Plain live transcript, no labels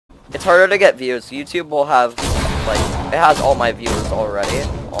It's harder to get views. YouTube will have, like, it has all my viewers already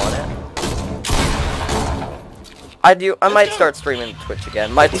on it. I might start streaming Twitch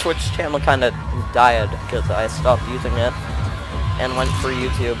again. My Twitch channel kind of died because I stopped using it and went for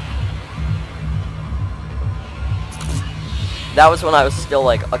YouTube. That was when I was still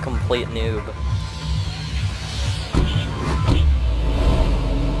like a complete noob.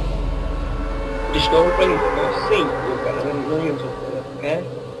 Just go over and see. You're better than millions of them, okay?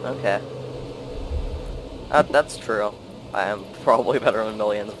 Okay. That's true. I am probably better than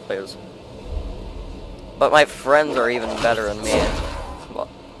millions of players. But my friends are even better than me. Well,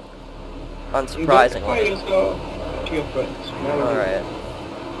 unsurprisingly. Let's go to your friends. Alright.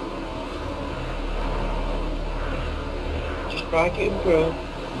 Just try to improve.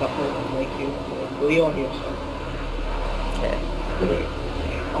 That will make you believe on yourself. Okay.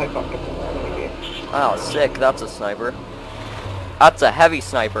 I fucked up on again. Oh, sick. That's a sniper. That's a heavy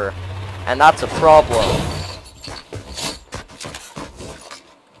sniper. And that's a problem.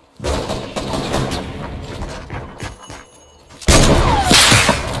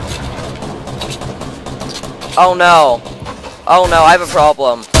 Oh no. Oh no, I have a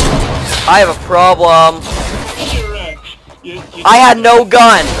problem. I have a problem. I had no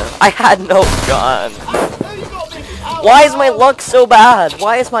gun. I had no gun. Why is my luck so bad?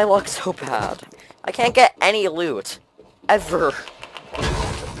 Why is my luck so bad? I can't get any loot. Ever.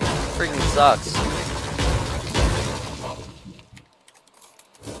 Freaking sucks.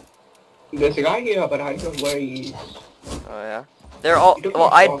 There's a guy here, but I don't know where he is. Oh yeah. They're all, well,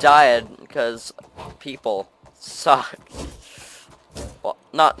 I died because people suck. Well,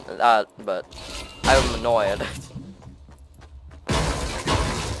 not that, but I'm annoyed.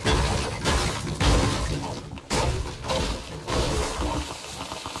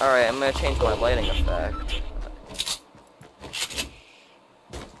 Alright, I'm gonna change my lighting effect.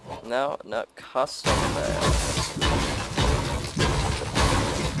 No, not custom effect.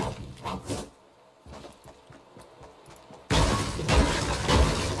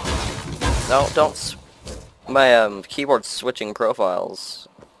 No, don't. My keyboard's switching profiles,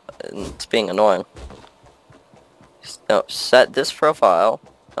 and it's being annoying. No, set this profile,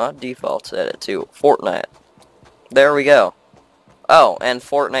 not default, set it to Fortnite. There we go. Oh, and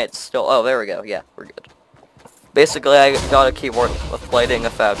Fortnite's still. Oh, there we go. Yeah, we're good. Basically, I got a keyboard with lighting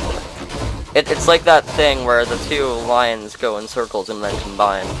effect. It's like that thing where the two lines go in circles and then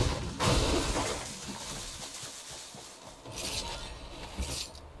combine.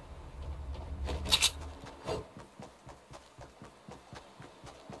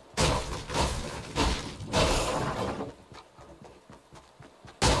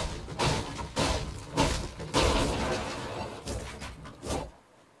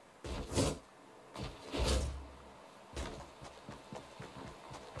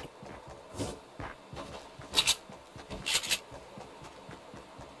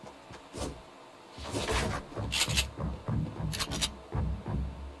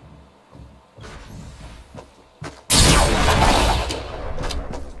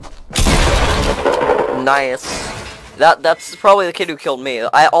 Nice. That's probably the kid who killed me.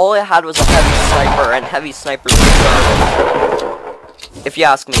 All I had was a heavy sniper, and heavy snipers are garbage. If you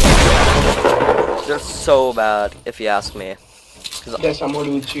ask me. They're so bad, if you ask me. There's someone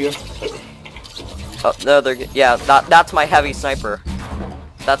who's here. Oh, no, yeah, that's my heavy sniper.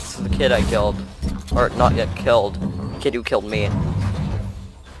 That's the kid I killed. Or, not yet killed. Kid who killed me.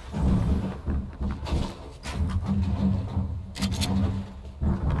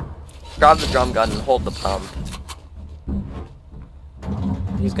 Grab the drum gun and hold the pump.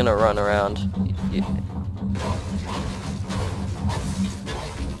 He's gonna run around.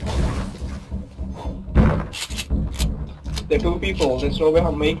 There are two people, there's no way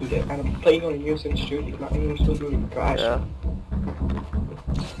I'm making it, and I'm playing on a nuisance shooting, not even still doing crash. Yeah.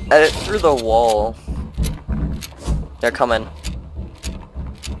 Edit through the wall. They're coming.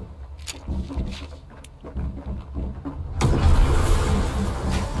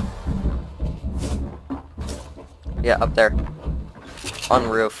 Yeah, up there. On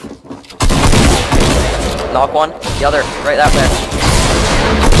roof. Knock one. The other. Right out there.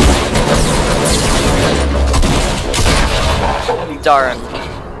 Darn.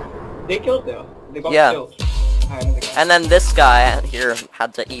 They killed them. They got killed. And then this guy here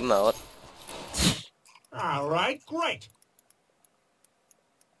had to emote. Alright, great.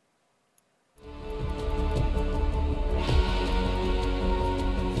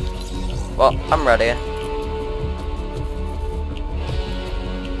 Well, I'm ready.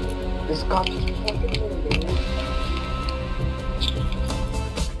 This cop is fucking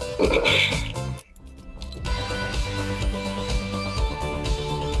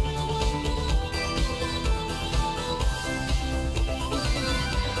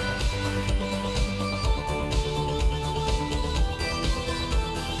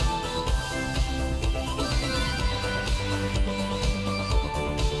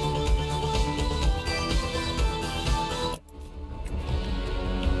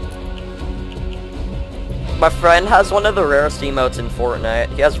My friend has one of the rarest emotes in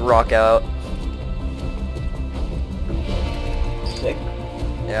Fortnite. He has Rock Out. Sick.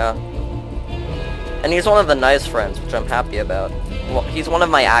 Yeah. And he's one of the nice friends, which I'm happy about. Well, he's one of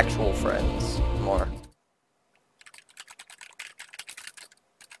my actual friends. More.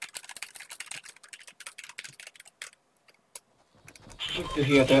 Good to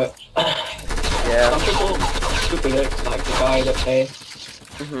hear that. Yeah. Some people stupid it, like the guy that say.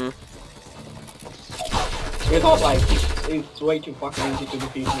 We thought like it's way too fucking easy to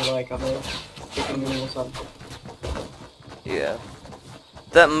defeat me like other freaking game or something. Yeah.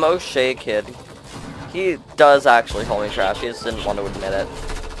 That Moshe kid, he does actually call me trash. He just didn't want to admit it.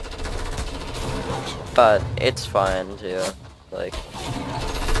 But it's fine too. Like.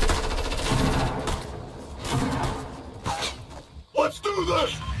 Let's do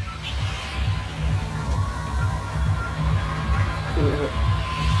this!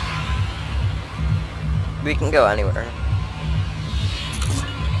 We can go anywhere.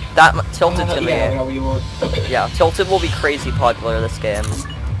 That Tilted to me. Yeah, we will. Yeah, Tilted will be crazy popular this game.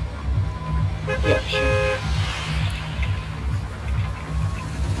 Yeah, sure.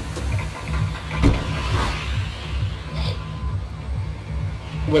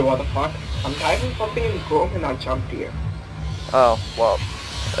 Wait, what the fuck? I'm typing something in Chrome and I jumped here. Oh, well.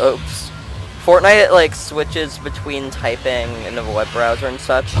 Oops. Fortnite, like, switches between typing in a web browser and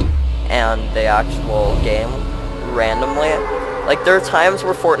such, and the actual game, randomly. Like, there are times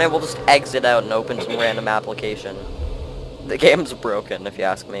where Fortnite will just exit out and open some random application. The game's broken, if you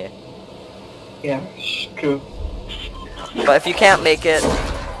ask me. Yeah, true. But if you can't make it,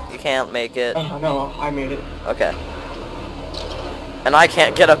 you can't make it. No, I made it. Okay. And I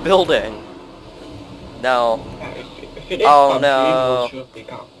can't get a building. No. If it is Oh, PUBG, no. it should be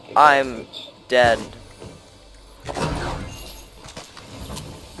complicated. I'm dead.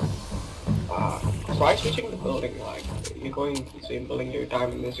 Try switching the building, like, you're going to the same building every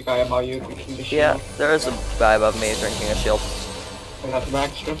time and there's a guy above you drinking the shield. Yeah, there is a guy above me drinking a shield. And that's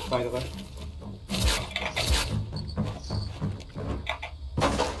max strip, by the way.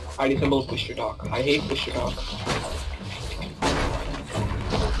 I disable push to talk. I hate push to talk.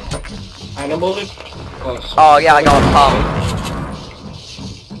 I enabled it. Oh yeah, I got a pump.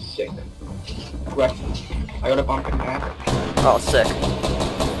 Sick. Right. I got a pump and tag. Oh, sick.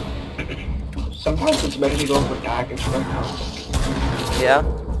 Sometimes it's better to go for tag instead of pump. Yeah?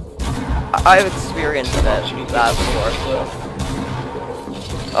 I've experienced that before.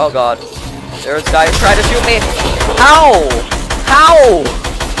 Oh god. There's a guy who tried to shoot me! How? How?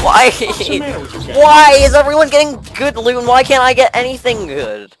 Why? Why is everyone getting good loot and why can't I get anything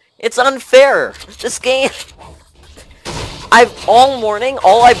good? It's unfair. This game... all morning,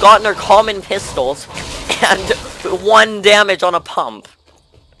 all I've gotten are common pistols and 1 damage on a pump.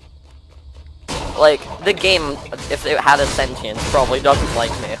 Like, the game, if it had a sentience, probably doesn't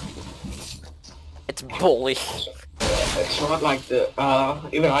like me. It's bully. It's not like the,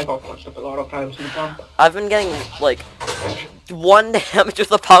 even I got fucked up a lot of times in the pump. I've been getting, like, 1 damage with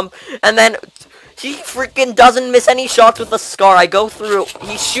the pump, and then he freaking doesn't miss any shots with the scar. I go through,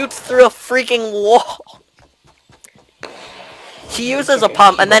 he shoots through a freaking wall. He uses a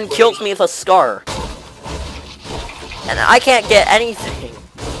pump and then kills me with a scar. And I can't get anything.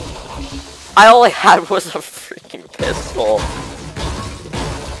 All I had was a freaking pistol.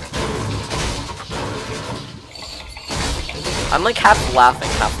 I'm like half laughing,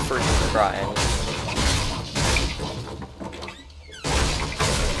 half freaking crying.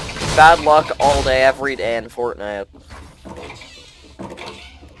 Bad luck all day, every day in Fortnite.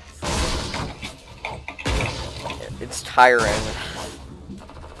 It's tiring.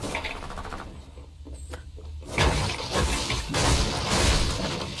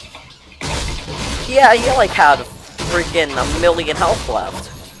 Yeah, he like had freaking 1,000,000 health left.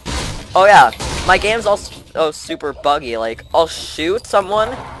 Oh yeah, my game's also super buggy. Like, I'll shoot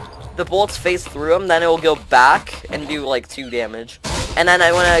someone, the bullets phase through them, then it will go back and do like 2 damage. And then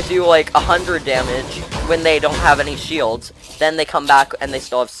when I do like 100 damage, when they don't have any shields, then they come back and they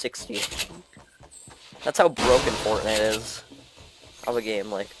still have 60. That's how broken Fortnite is. Of a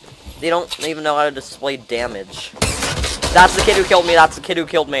game, like, they don't even know how to display damage. That's the kid who killed me, that's the kid who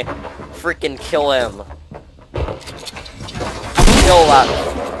killed me. Freaking kill him. Kill that.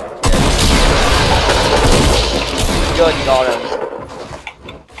 Good, got him.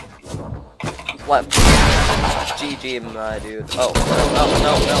 Left. GG, my dude. Oh,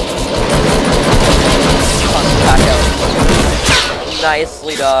 no. Back out.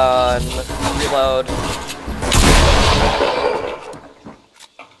 Nicely done. Reload.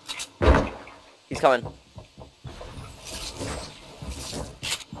 He's coming.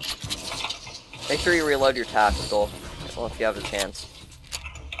 Make sure you reload your tactical. Well, if you have a chance.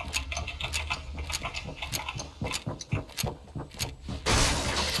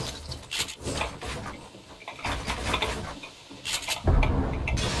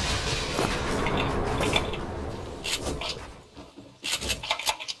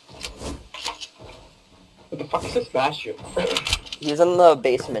 What the fuck is this Bastion? He's in the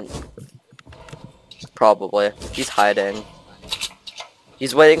basement. Probably. He's hiding.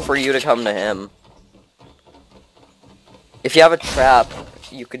 He's waiting for you to come to him. If you have a trap,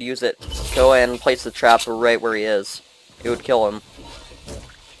 you could use it. Go in, place the trap right where he is. It would kill him.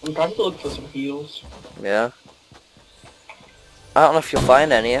 I'm trying to look for some heals. Yeah. I don't know if you'll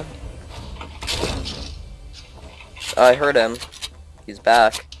find any. I heard him. He's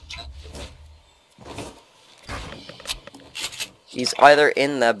back. He's either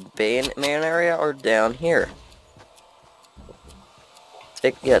in the main area or down here.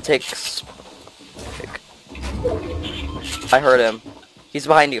 Take. I heard him. He's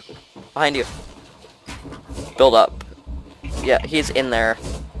behind you. Behind you. Build up. Yeah, he's in there.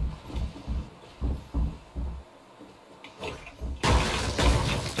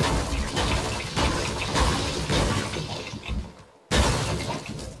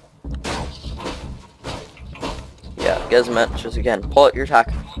 Yeah, Gizmet, just again. Pull out your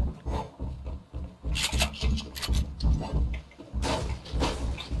attack.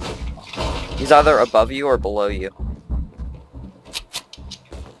 He's either above you or below you.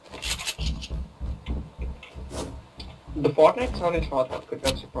 The Fortnite sound is not that good,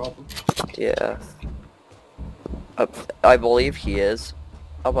 that's the problem. Yeah. I believe he is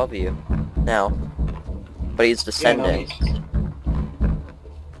above you now. But he's descending. Yeah, no,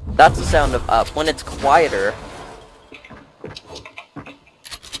 That's the sound of up. When it's quieter,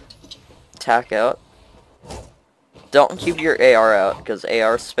 attack out. Don't keep your AR out, because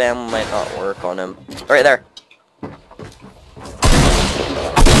AR spam might not work on him. Right there.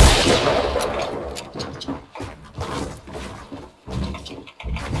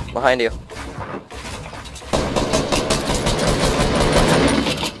 Behind you. Shoot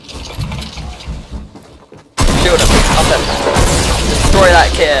him. Up him. Destroy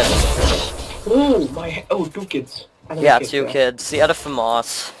that kid. Oh, two kids. Yeah, two kids. He had a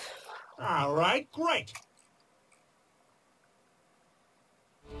FAMAS. All right, great.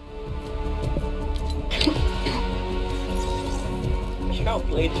 I should have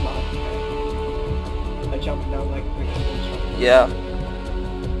played smart. I jumped down like Yeah.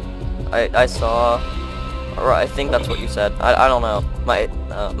 I saw, or I think that's what you said. I don't know. My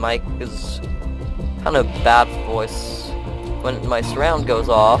mic is kind of bad voice. When my surround goes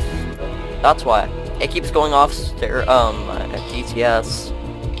off, that's why. It keeps going off GTS.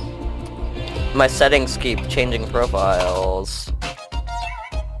 My settings keep changing profiles.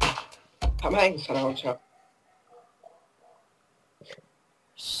 I'm hanging surround shot.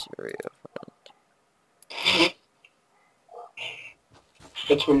 Serious.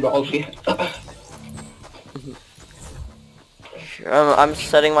 That's from the Alfie. I'm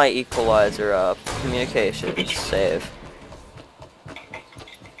setting my equalizer up. Communication. Save.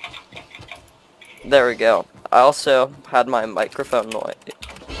 There we go. I also had my microphone noise.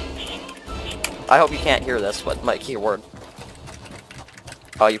 I hope you can't hear this, but my keyword.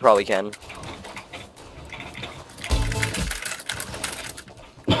 Oh, you probably can.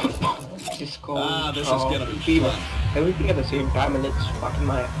 It's called This is gonna be fever. Everything at the same time and it's fucking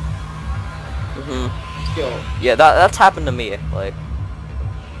my skill. Yeah, that's happened to me. Like,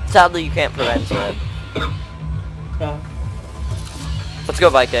 sadly, you can't prevent it. Yeah. Let's go,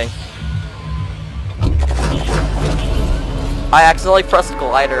 Viking. I accidentally pressed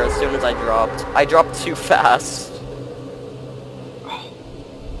glider as soon as I dropped. I dropped too fast.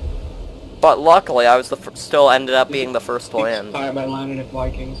 But luckily, I was the still ended up being the first to land. Time I landed at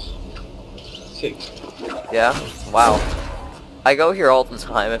Vikings. 6. Yeah? Wow. I go here all the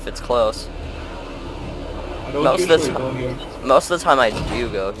time if it's close. I don't Most of usually the go here. Most of the time I do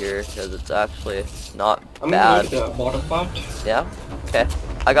go here because it's actually not I'm bad. gonna go to the bottom part. Yeah? Okay.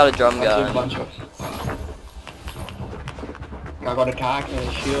 I got a drum I gun. got a tag and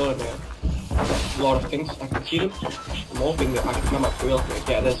a shield and a lot of things. I can see them. I'm hoping that I can come up real quick.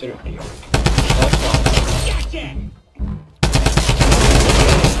 Yeah, that's it. I'm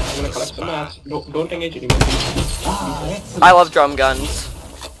gonna collect some mats. Don't engage anymore. I love drum guns.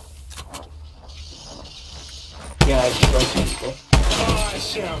 Yeah, it's right people.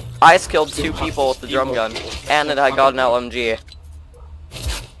 I just killed 2 people with the drum gun, and then I got an LMG.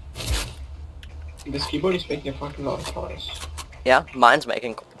 This keyboard is making a fucking lot of noise. Yeah, mine's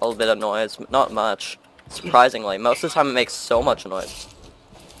making a little bit of noise, but not much. Surprisingly, most of the time it makes so much noise.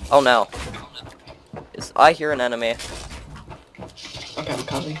 Oh no. I hear an enemy. Okay, I'm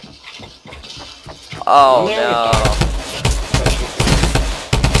coming. Oh There we no. go.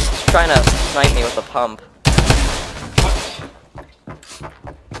 He's trying to snipe me with a pump.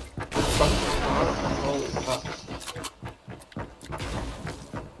 Holy fuck.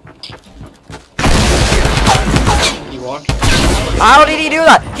 He walked. How did he do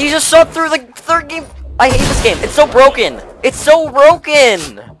that? He just shot through the third game. I hate this game. It's so broken. It's so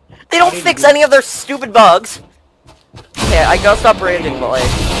broken. They don't fix any of their stupid bugs. Okay, I gotta stop raging, but like,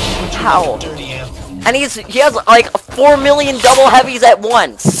 how? And he has like 4 million double heavies at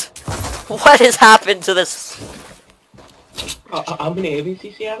once. What has happened to this? How many heavies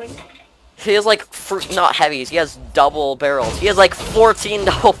is he having? He has like, not heavies, he has double barrels. He has like 14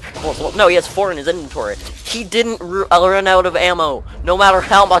 double barrels. Well, no, he has 4 in his inventory. He didn't run out of ammo, no matter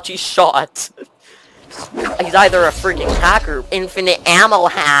how much he shot. He's either a freaking hacker, infinite ammo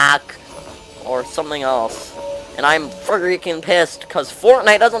hack, or something else. And I'm freaking pissed, because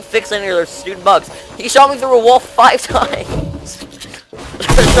Fortnite doesn't fix any of their stupid bugs. He shot me through a wall 5 times.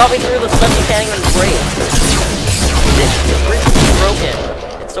 Shot me through the stuff you can't even break. It's freaking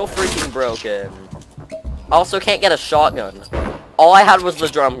broken. It's so freaking broken. I also can't get a shotgun. All I had was the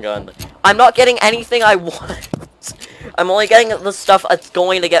drum gun. I'm not getting anything I want. I'm only getting the stuff that's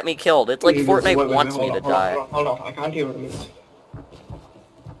going to get me killed. It's like Fortnite wants me to die. Hold on, I can't hear what it means.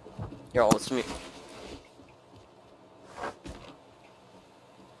 Here, let's me.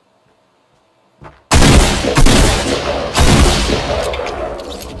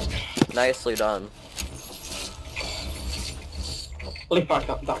 Nicely done. Holy fuck,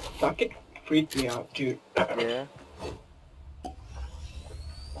 that kid freaked me out, dude. Yeah.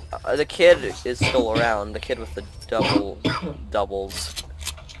 The kid is still around. The kid with the doubles.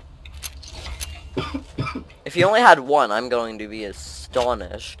 If he only had one, I'm going to be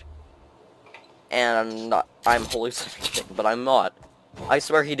astonished. And I'm hallucinating, but I'm not. I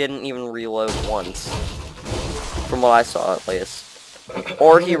swear he didn't even reload once. From what I saw, at least.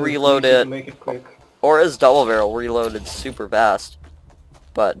 Or he reloaded, Make it quick. or his double barrel reloaded super fast.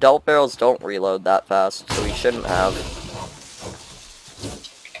 But double barrels don't reload that fast, so he shouldn't have.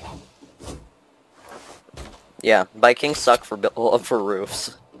 Yeah, Vikings suck for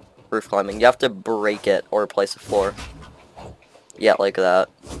roofs. Roof climbing. You have to break it or replace the floor. Yeah, like that.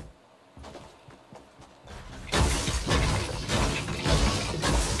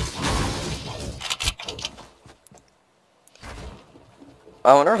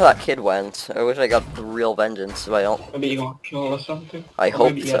 I wonder if that kid went. I wish I got the real vengeance, but I don't. Maybe you got killed or something. I Or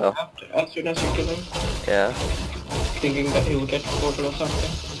hope maybe so. As soon as you kill him, Yeah. thinking that he will get killed or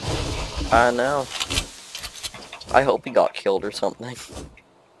something. I know. I hope he got killed or something.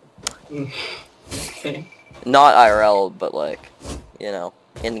 Okay. Not IRL, but like, you know,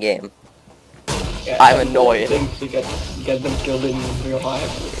 in game. Yeah, I'm and annoyed. Things to get them killed in real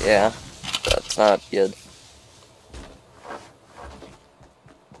life. Yeah, that's not good.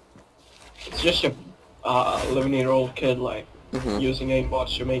 It's just a 11-year-old kid like Mhm. using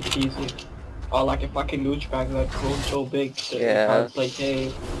aimbots to make it easy. Or like a fucking douchebag that grows so big that Yeah. you can't play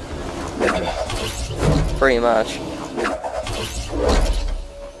game. Pretty much.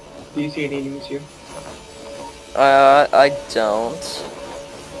 Do you see any enemies here? I don't.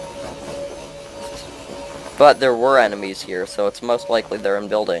 But there were enemies here, so it's most likely they're in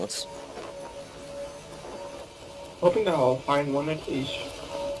buildings. Hoping that I'll find one at least.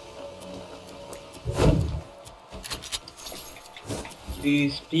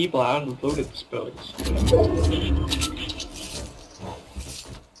 These people haven't looted this building.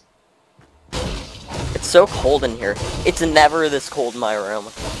 It's so cold in here. It's never this cold in my room,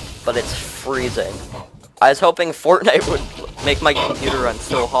 but it's freezing. I was hoping Fortnite would make my computer run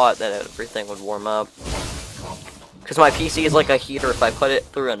so hot that everything would warm up. Because my PC is like a heater. If I put it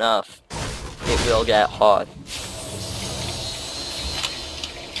through enough, it will get hot.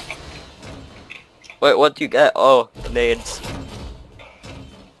 Wait, what do you get? Oh, nades.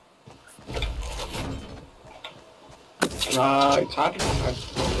 It's hard to find.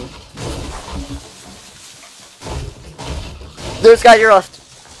 There's a guy to your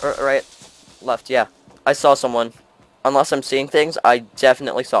left. Or, right. Left, yeah. I saw someone. Unless I'm seeing things, I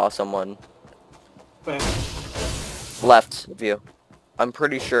definitely saw someone. Where? Left of you. I'm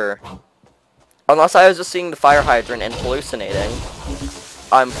pretty sure. Unless I was just seeing the fire hydrant and hallucinating.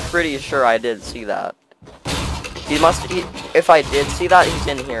 I'm pretty sure I did see that. If I did see that, he's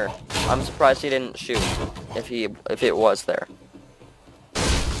in here. I'm surprised he didn't shoot if it was there.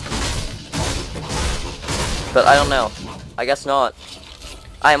 But I don't know. I guess not.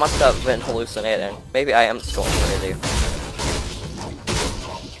 I must have been hallucinating. Maybe I am just going crazy.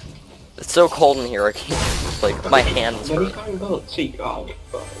 It's so cold in here. I can't, like, my hands Then you hurt. can't build, see,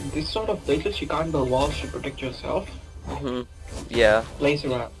 this sort of places you can't build walls to protect yourself. Yeah. Place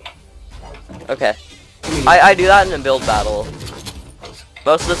around. Okay. I do that in a build battle.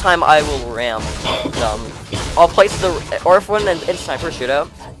 Most of the time I will ramp. I'll place the, or if when in sniper shootout,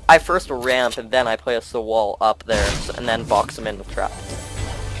 I first ramp and then I place the wall up there and then box them in with trap.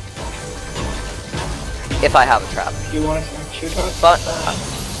 If I have a trap. You want to shoot out? But,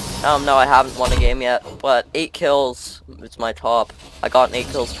 no, I haven't won a game yet, but 8 kills is my top. I got 8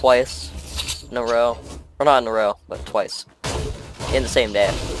 kills twice in a row. Or not in a row, but twice. In the same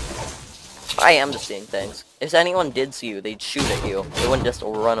day. I am just seeing things. If anyone did see you, they'd shoot at you. They wouldn't just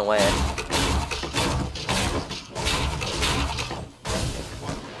run away.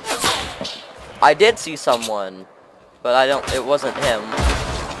 I did see someone, but it wasn't him.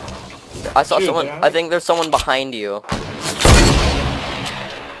 I saw someone, I think there's someone behind you.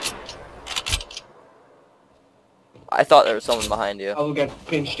 I thought there was someone behind you. I will get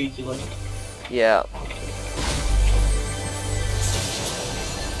pinched easily. Yeah.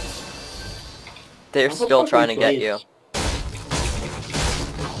 They're still trying to get you.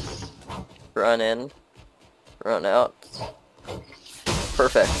 Run in. Run out.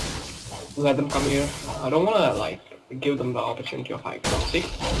 Perfect. Let them come here. I don't wanna, like, give them the opportunity of high see?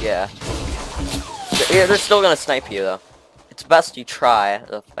 Yeah. Yeah, they're still gonna snipe you, though. It's best you try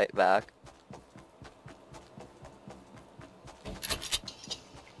to fight back.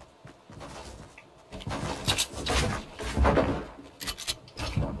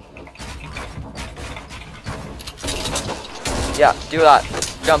 Yeah, do that.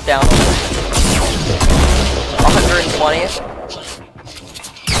 Jump down. 120.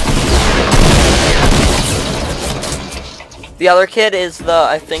 The other kid is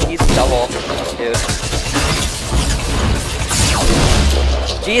I think he's double, dude.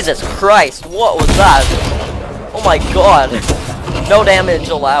 Jesus Christ, what was that? Oh my god. No damage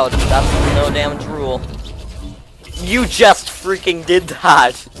allowed. That's the no damage rule. You just freaking did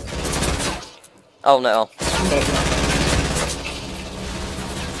that. Oh no.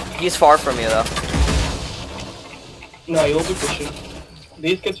 He's far from you, though. No, you'll be pushing.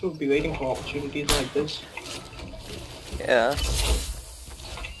 These kids will be waiting for opportunities like this. Yeah.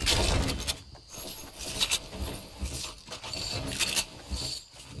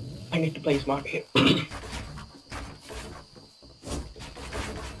 I need to play smart here.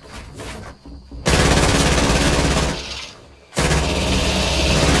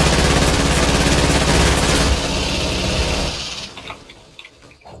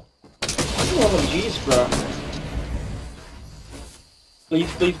 Oh jeez, bro.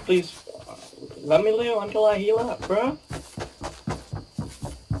 Please. Let me live until I heal up, bro.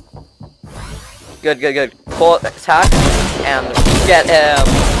 Good. Pull attack and get him.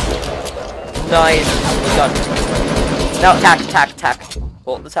 Nice. Done. Now attack.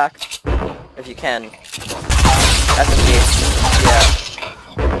 Pull attack. If you can. SMG.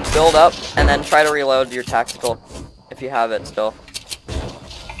 Yeah. Build up and then try to reload your tactical. If you have it still.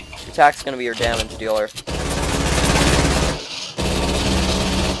 Attack's gonna be your damage dealer.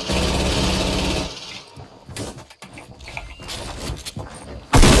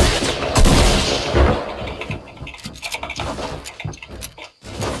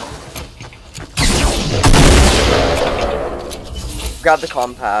 Grab the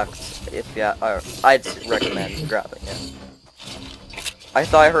compact if I'd recommend grabbing it. I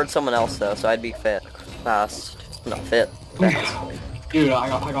thought I heard someone else though, so I'd be fast. Not fit. Fast. Dude, I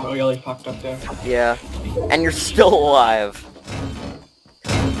got really fucked up there. Yeah, and you're still alive.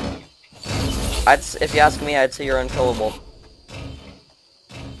 If you ask me, I'd say you're unkillable.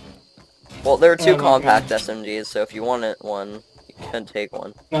 Well, there are 2 compact SMGs, so if you wanted one, you can take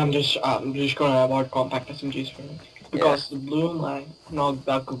one. No, I'm just gonna avoid compact SMGs for me. Because the blue line, not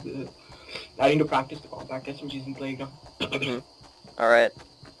that good. I need to practice the compact SMGs in playground. Alright.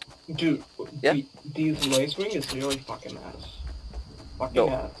 Dude, these lace wing is really fucking ass. Fucking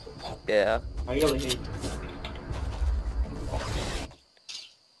ass. Yeah. I really hate it.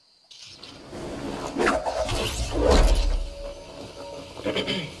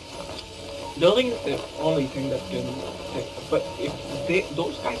 Building is the only thing that's good. But if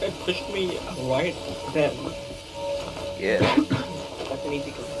those guys had pushed me right then, yeah, that's an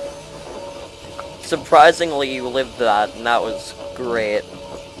easy kill. Surprisingly, you lived that, and that was great.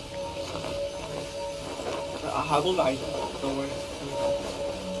 How will I? Don't worry.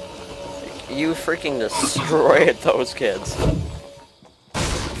 You freaking destroyed those kids.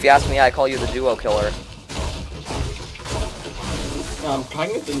 If you ask me, I call you the duo killer. I'm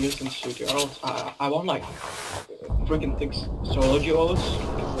trying with the nuisance shooter, or else I want like freaking thick solo duos.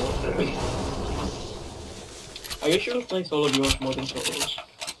 I usually play solo duos more than solos.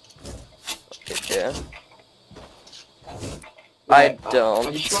 Yeah. I don't.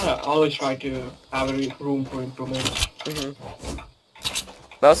 I just wanna always try to have a room for improvement.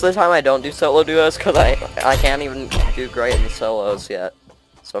 Most of the time I don't do solo duos because I can't even do great in solos yet.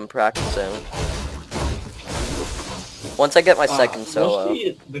 So I'm practicing. Once I get my second solo.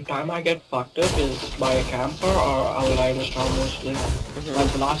 Mostly the time I get fucked up is by a camper or I'll line a star mostly.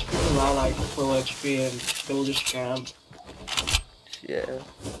 Like the last people now like full HP and they'll just camp. Yeah.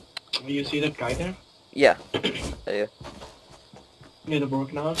 You see that guy there? Yeah. I do. Near the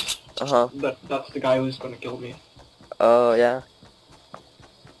broken house? Uh-huh. That's the guy who's gonna kill me. Oh, yeah.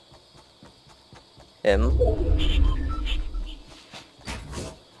 Him.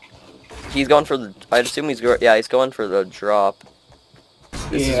 He's going for the... I'd assume he's going... Yeah, he's going for the drop.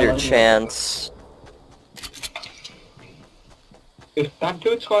 This is your chance. If that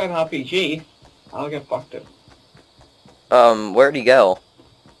dude's got an RPG, I'll get fucked up. Where'd he go?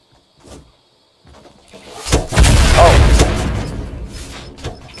 Oh.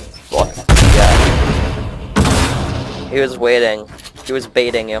 What? Yeah. He was waiting. He was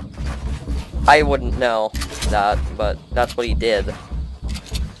baiting you. I wouldn't know that, but that's what he did.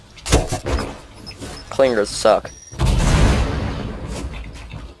 Clingers suck.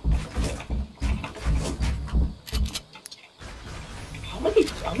 How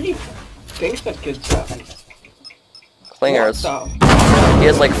many things that kid's have? Clingers. He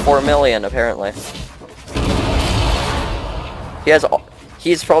has like 4 million apparently.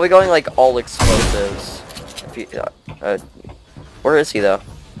 He's probably going like all explosives. If he, where is he though?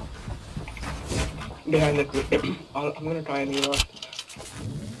 Behind the I'm gonna try and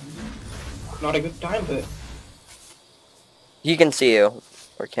not a good time, but He can see you.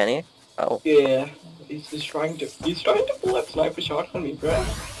 Or can he? Oh. yeah, he's trying to pull that sniper shot on me, bro.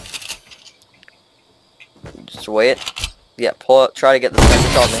 Just wait. Yeah, pull it. Try to get the sniper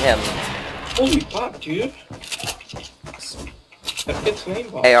shot on him. Holy fuck, dude! That kid's name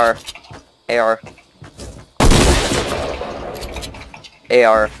box. AR.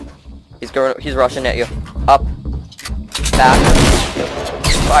 AR. He's rushing at you. Up. Back.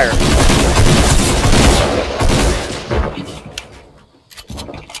 Fire.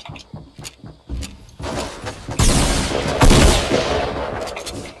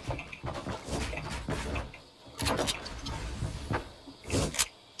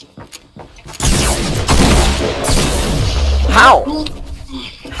 How?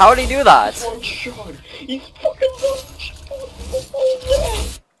 How did he do that? One shot. He's fucking one shot.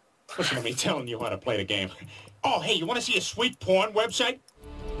 Listen to me telling you how to play the game. Oh, hey, you want to see a sweet porn website?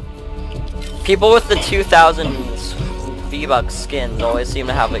 People with the 2000s V-Bucks skins always seem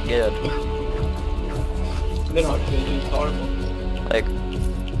to have it good. They're not good, it's horrible. Like,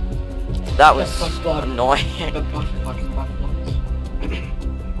 that was annoying. The fucking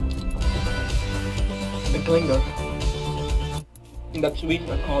The Klinger. That's the reason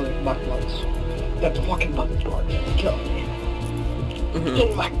I call it backlots. That's fucking backlots. Kill me.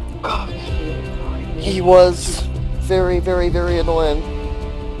 Oh my god. He was very, very, very annoying.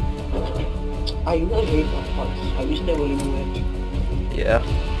 I really hate backlots. I wish they would remove it. Yeah.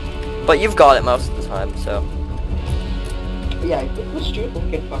 But you've got it most of the time, so. Yeah, it was stupid.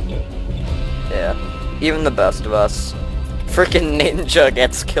 Get fucked up. Yeah. Even the best of us. Freaking Ninja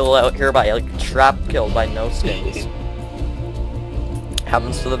gets killed out here by, like, trap killed by no skins.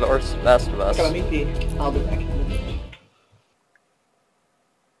 Happens to the best of us. I'll be back in a minute.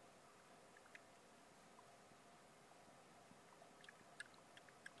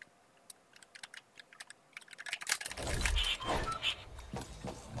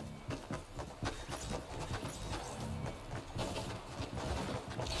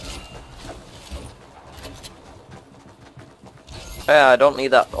 Yeah, I don't need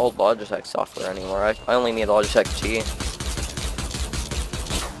that old Logitech software anymore. I only need Logitech G.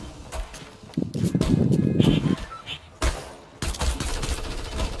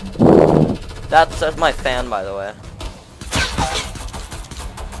 That's my fan, by the way.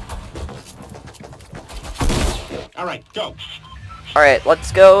 Alright, go. Alright,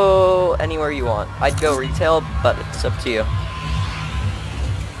 let's go anywhere you want. I'd go retail, but it's up to you.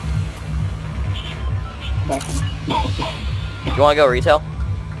 Back. You wanna go retail?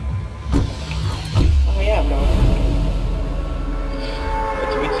 Oh yeah, no.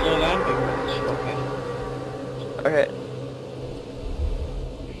 It's a bit slow landing, but okay. Alright.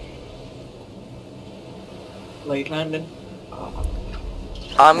 Late landing.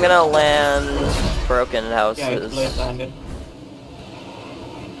 I'm gonna land broken houses. Yeah, it's late landing.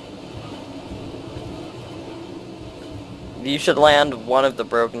 You should land one of the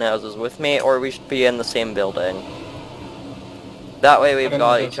broken houses with me, or we should be in the same building. That way we've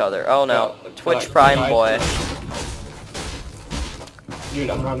got each other. Oh no. Twitch Prime boy. Dude,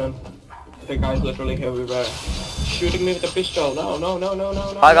 I'm running. The guy's literally everywhere. Shooting me with a pistol. No, no, no, no,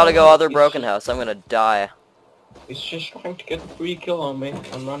 no, no. I gotta go other broken house. I'm gonna die. He's just trying to get a free kill on me.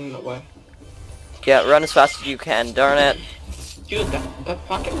 I'm running away. Yeah, run as fast as you can, darn it. Dude, that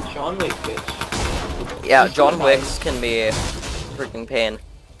fucking John Wick bitch. Yeah, John Wicks can be a freaking pain.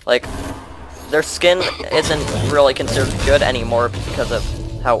 Like, their skin isn't really considered good anymore because of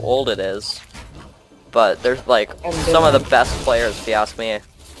how old it is. But there's like some of the best players, if you ask me,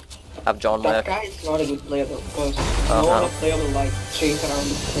 have John Wick. That guy is not a good player though, because no one player will like chase around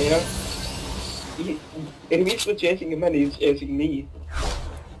the player. Enemies were chasing him and he's chasing me.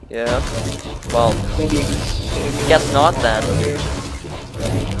 Yeah. Well, Maybe guess not then.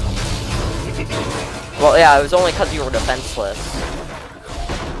 Well, yeah, it was only because you were defenseless.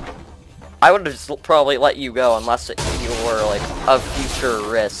 I would have just probably let you go unless you were like a future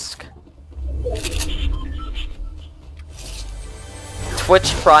risk.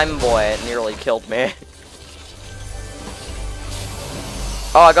 Twitch Prime boy nearly killed me.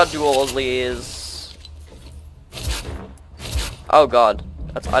 Oh, I got dualies. Oh god,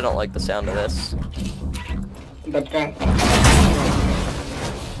 I don't like the sound of this. that guy.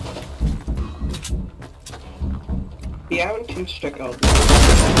 We haven't team stuck out.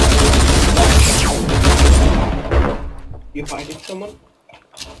 You fighting someone?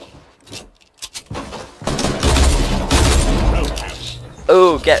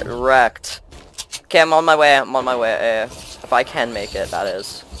 Ooh, get wrecked. Okay, I'm on my way, if I can make it, that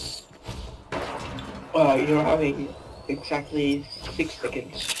is. You're having exactly 6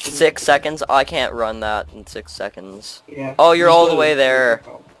 seconds. 6 seconds? I can't run that in 6 seconds. Yeah. Oh, you're all the way there.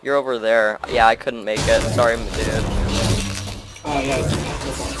 You're over there. Yeah, I couldn't make it. Sorry, dude. Oh, yeah.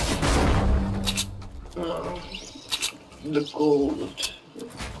 The gold.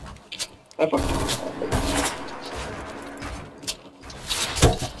 I fucked up.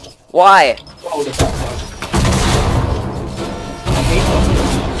 Why? Oh, the fuck.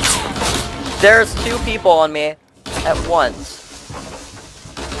 There's 2 people on me at once.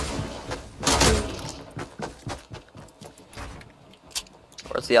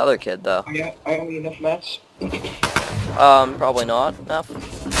 Where's the other kid, though? I only enough mats. Probably not enough.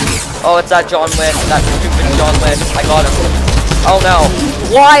 Oh, it's that John Wick, that stupid John Wick. I got him. Oh no.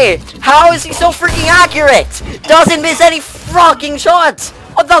 Why? How is he so freaking accurate? Doesn't miss any fucking shots.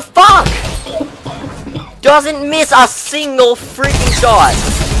 What the fuck? Doesn't miss a single freaking shot.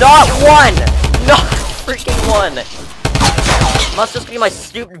 Not one. Not freaking one. Must just be my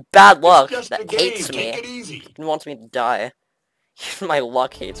stupid bad luck that hates me and wants me to die. My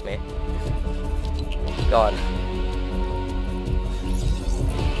luck hates me. God.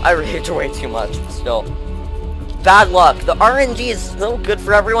 I rage way too much, still. Bad luck. The RNG is so good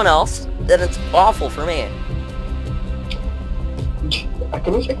for everyone else, then it's awful for me.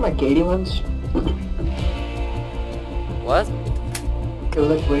 Can you check my KD ones? What? Kill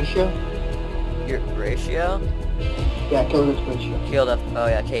death ratio? Your ratio? Yeah, kill death ratio. Kill death. Oh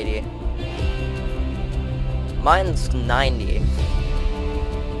yeah, KD. Mine's 90.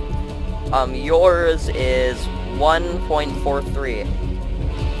 Yours is 1.43.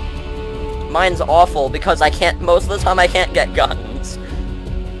 Mine's awful because most of the time I can't get guns.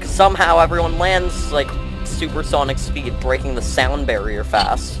 Somehow everyone lands like supersonic speed, breaking the sound barrier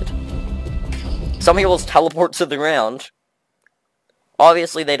fast. Some people just teleport to the ground.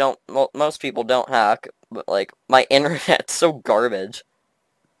 Obviously they don't, most people don't hack, but like, my internet's so garbage.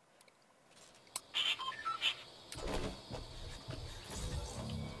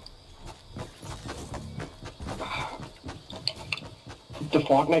 The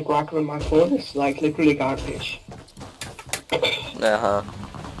Fortnite cracker on my phone is like literally garbage. Uh-huh.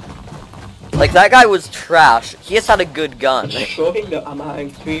 Like, that guy was trash. He just had a good gun. Showing the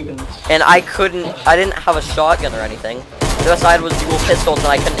amount wins. And I didn't have a shotgun or anything. The other side was dual pistols and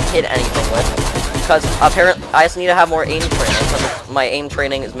I couldn't hit anything with. Because apparently, I just need to have more aim training. Because my aim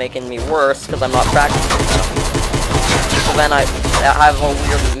training is making me worse because I'm not practicing enough. So then I have a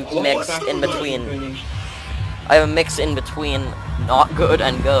weird mix in between. I have a mix in between not good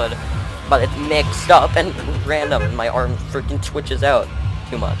and good. But it's mixed up and random and my arm freaking twitches out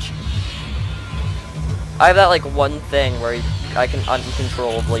too much. I have that like one thing where I can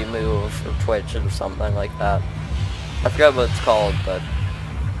uncontrollably move or twitch or something like that. I forgot what it's called, but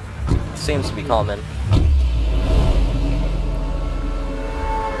it seems to be common.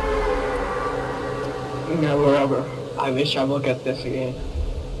 Never ever. I wish I will get this again.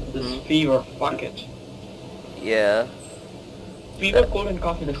 This fever, fuck it. Yeah. Fever, cold, and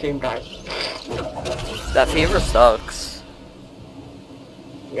cough at the same time. That fever sucks.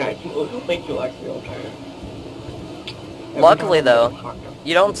 Yeah, it'll make you like real tired. Luckily though,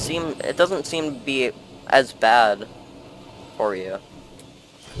 you don't seem, it doesn't seem to be as bad for you,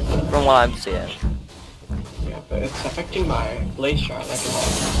 from what I'm seeing. Yeah, but it's affecting my blaze shot like a lot.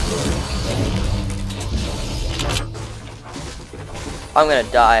 I'm gonna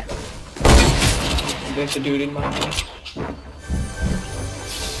die. There's a dude in my house.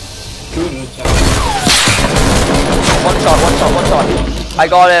 Dude, it's One shot. I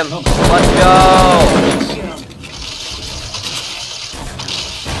got him. Let's go.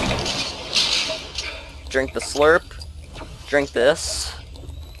 Drink the slurp. Drink this.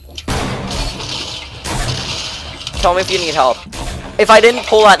 Tell me if you need help. If I didn't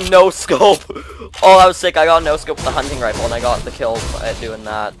pull that no scope. Oh, that was sick. I got no scope with the hunting rifle and I got the kill by doing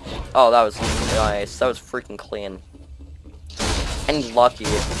that. Oh, that was nice. That was freaking clean. And lucky.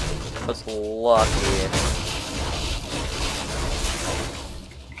 I was lucky.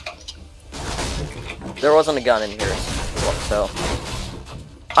 There wasn't a gun in here, so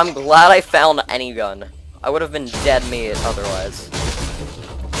I'm glad I found any gun. I would have been dead meat otherwise.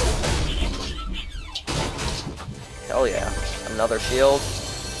 Hell yeah. Another shield.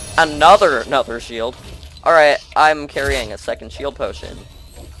 Another shield. Alright, I'm carrying a second shield potion.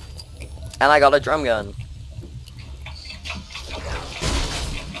 And I got a drum gun.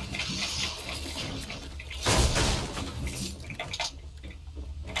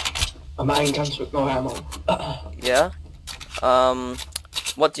 I'm buying guns with no ammo. Yeah?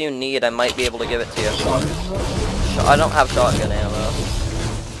 What do you need? I might be able to give it to you. Shotgun? I don't have shotgun ammo.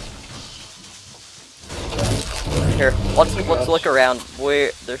 Here, let's look around.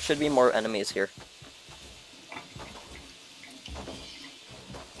 There should be more enemies here.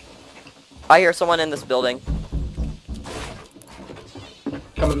 I hear someone in this building.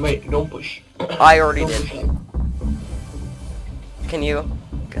 Come and wait, don't push. I already Don't did. push him. Can you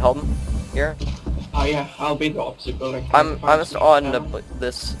help him here? Oh yeah, I'll be in the opposite building. I'm just on the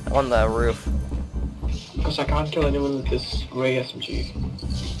roof. Because I can't kill anyone with this gray SMG.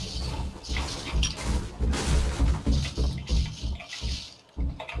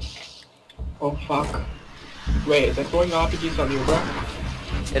 Oh fuck. Wait, is that throwing RPGs on you, bro?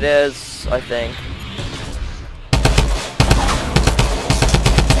 It is, I think.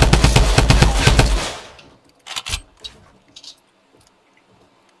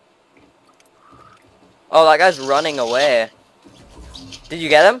 Oh, that guy's running away. Did you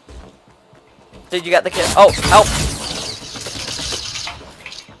get him? Did you get the kid? Oh, help!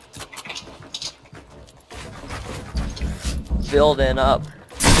 Building up.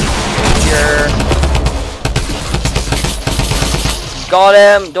 Here. Got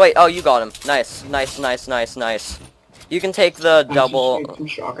him! Wait, oh, you got him. Nice. You can take the double... Some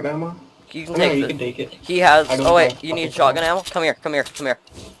shotgun ammo? You can Oh, no, take you the... can take it. He has... I don't Oh, wait, have you need fucking shotgun ammo? Come here.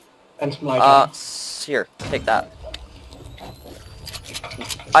 And some light ammo. Here, take that.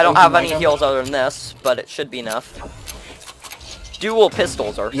 I don't have any heals other than this, but it should be enough. Dual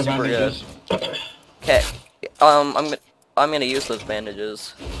pistols are Your super good. bandages. Okay, I'm gonna use those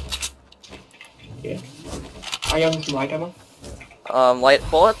bandages. Yeah. I have some light ammo. Light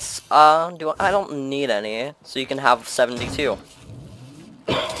bullets. I don't need any, so you can have 72.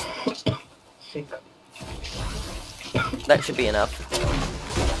 Sick. That should be enough.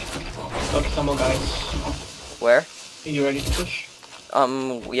 Got some more guys. Where? Are you ready to push?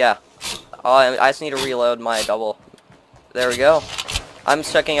 Yeah. I just need to reload my double. There we go. I'm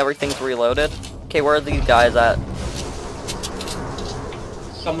checking everything's reloaded. Okay, where are these guys at?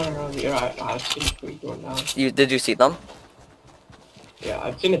 Somewhere around here. I've seen 3 going down. Did you see them? Yeah,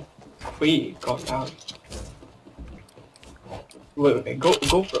 I've seen it 3 going down. Wait, go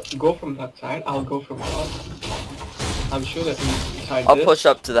from that side. I'll go from top. I'm sure that he's inside I'll this. push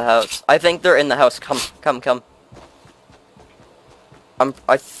up to the house. I think they're in the house. Come.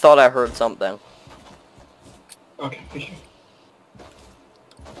 I thought I heard something. Okay, for sure.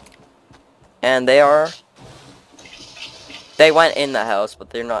 And they went in the house,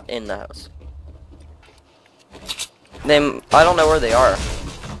 but they're not in the house. I don't know where they are.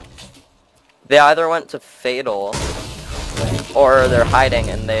 They either went to Fatal, or they're hiding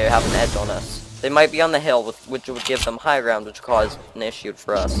and they have an edge on us. They might be on the hill, which would give them high ground, which caused an issue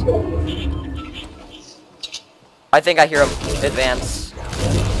for us. I think I hear them advance.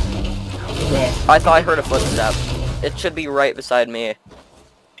 Where? I thought I heard a footstep. It should be right beside me.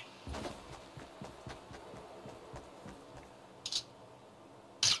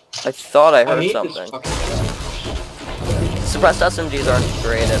 I thought I heard something. Suppressed SMGs aren't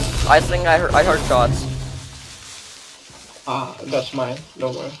great. I think I heard shots. Ah, that's mine.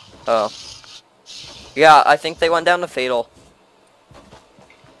 Don't worry. Oh. Yeah, I think they went down to Fatal.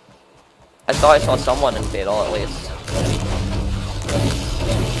 I thought I saw someone in Fatal, at least.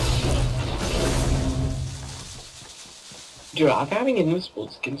 Dude, are they having invisible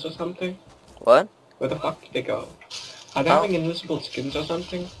skins or something? What? Where the fuck did they go? Are they Oh. having invisible skins or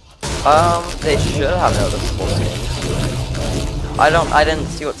something? They should have noticeable skins. I didn't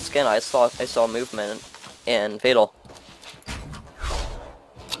see what skin. I saw movement in Fatal.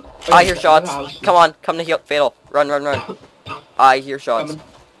 Oh, I hear yeah, shots. house. Come on, come to heal Fatal. Run, run, run. I hear shots. Coming.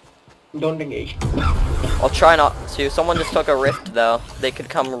 Don't engage. I'll try not to. Someone just took a rift though. They could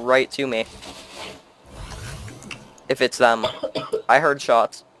come right to me. If it's them. I heard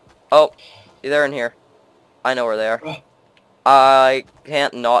shots. Oh, they're in here. I know where they are. I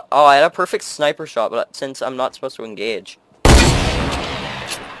can't not. Oh, I had a perfect sniper shot, but since I'm not supposed to engage.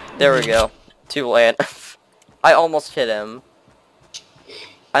 There we go. Too late. I almost hit him.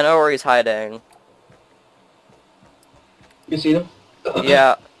 I know where he's hiding. You see them?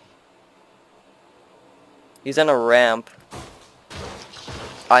 Yeah. He's in a ramp.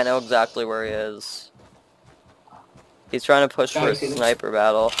 I know exactly where he is. He's trying to push for a sniper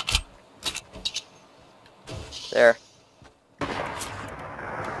battle. There.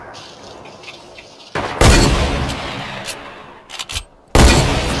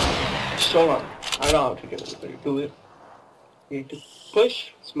 So long. I know how to do it. You need to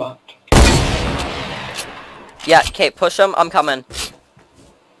push smart. Yeah, okay, push him. I'm coming.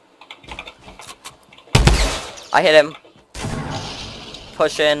 I hit him.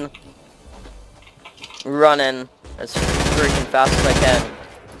 Pushing. Running as freaking fast as I can.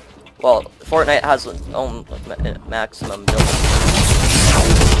 Well, Fortnite has its own maximum build.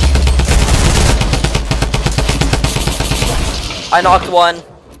 I knocked one.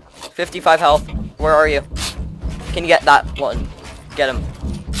 55 health. Where are you? Can you get that one? Get him.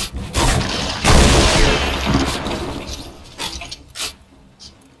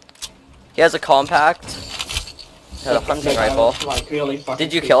 He has a compact. Has a hunting rifle. Like, really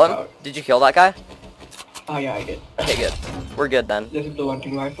Did you kill him? out. Did you kill that guy? Oh yeah, I did. Okay, good. We're good then. This is the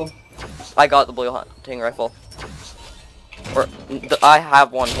hunting rifle. I got the blue hunting rifle. Or I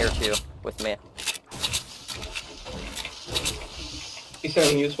have one here too with me. Is there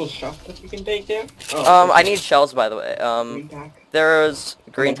any useful stuff that you can take there? Oh, I need shells by the way. green tack. There's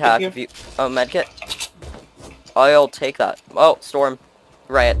green Medkit tack. here? If you, medkit. I'll take that. Oh, storm.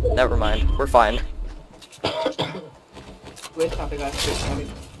 Right. Never mind. We're fine. Where's that guy?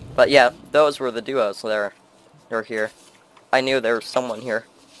 But yeah, those were the duos. They're here. I knew there was someone here.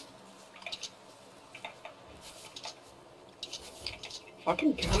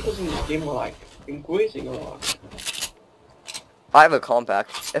 Fucking campers in this game are like increasing a lot. I have a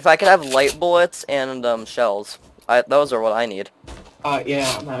compact. If I could have light bullets and shells, those are what I need.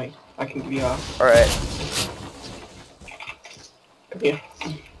 Yeah, man. I can give you a... Alright. Come here.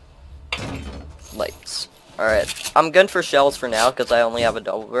 Lights. Alright. I'm good for shells for now, because I only have a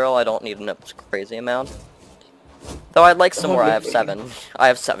double barrel. I don't need a crazy amount. Though I'd like some more. I have 7. I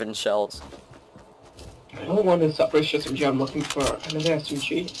have 7 shells. I don't want to separate SMG. I'm looking for another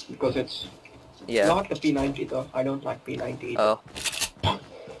SMG, because it's not the P90 though. I don't like P90. Oh.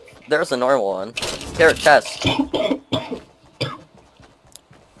 There's a normal one. Here, chest.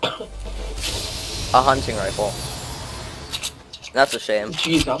 A hunting rifle. That's a shame.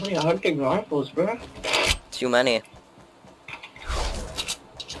 Jeez, how many hunting rifles, bro? Too many.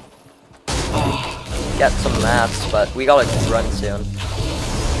 Get some mats, but we gotta run soon.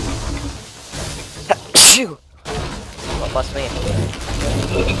 Phew! God bless me.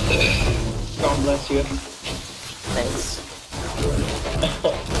 God bless you. Thanks.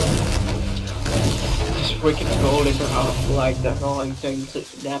 Just freaking roll into how like the annoying things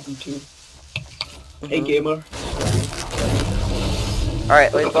that happen to. Hey gamer.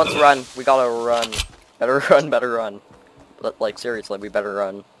 Alright, let's run. We gotta run. Better run, better run. Like, seriously, we better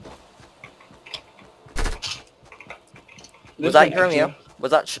run. Was that from you?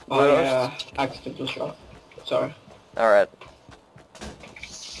 Was that oh yeah, accidental shot. Sorry. Alright.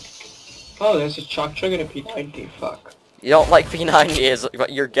 Oh, there's a shock trigger to P90, fuck. You don't like P90s,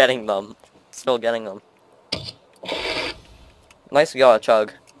 but you're getting them. Still getting them. Nice, we got a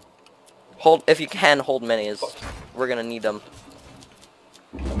chug. Hold, if you can, hold minis. We're gonna need them.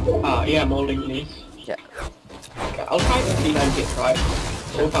 Yeah, I'm holding these. Yeah. Okay, I'll try the P90 try.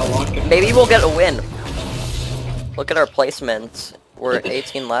 Hope I'll lock it. Maybe we'll get a win. Look at our placement. We're at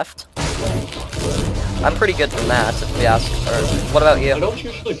 18 left. I'm pretty good for maths, if we ask. Or, what about you? I don't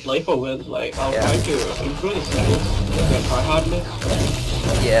usually play for wins, like, I'll try to improve the skills, and try hardness.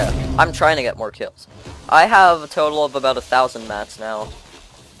 Yeah, I'm trying to get more kills. I have a total of about 1,000 mats now.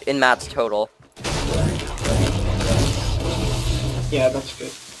 In mats total. Yeah, that's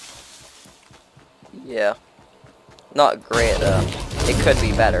good. Yeah. Not great though. It could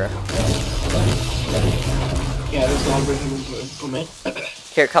be better. Yeah, there's always room to implement.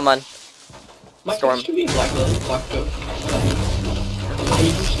 Here, come on. My Storm. used to be like a doctor. I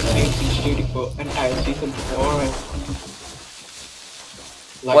used to play Studio for entire season 4 and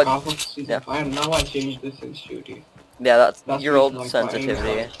like What? half of season Yeah. 5, and now I changed this in Studio. Yeah, that's your the old reason, like,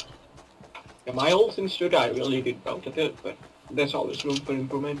 sensitivity. Yeah, my old Sim Studio I really did well with it, but there's always room for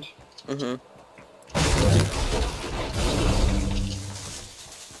improvement. Mm-hmm.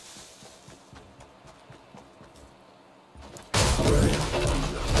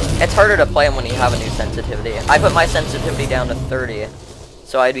 It's harder to play when you have a new sensitivity. I put my sensitivity down to 30,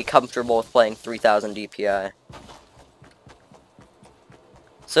 so I'd be comfortable with playing 3000 DPI.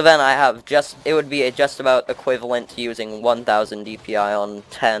 So then I have it would be just about equivalent to using 1000 DPI on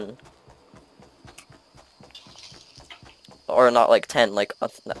 10. Or not like 10, like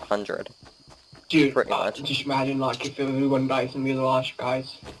 100. Dude, Pretty much. just imagine like if everyone dies and we're the last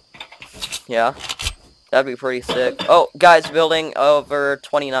guys. Yeah. That'd be pretty sick. Oh, guys, building over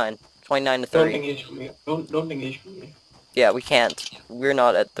 29. 29 to 30. Don't engage for me. Don't engage for me. Yeah, we can't. We're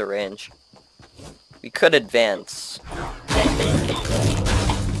not at the range. We could advance.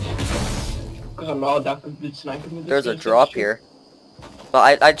 Because I'm not that good with sniping with this There's a game, drop so- here.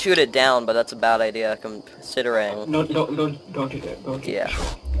 Well, I'd shoot it down, but that's a bad idea considering... No, don't do that. Don't do Yeah.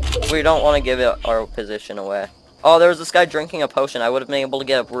 that. We don't want to give it our position away. Oh, there was this guy drinking a potion. I would have been able to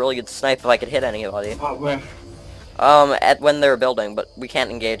get a really good snipe if I could hit anybody. Where? When they're building, but we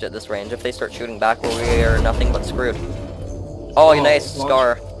can't engage at this range. If they start shooting back, well, we are nothing but screwed. Oh, nice what?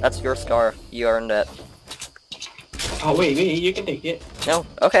 scar. That's your scar. You earned it. Oh, wait, you can take it. No,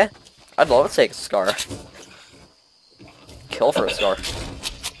 okay. I'd love to take a scar. Kill for a scar.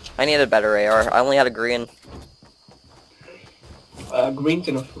 I needed a better AR. I only had a green. Green's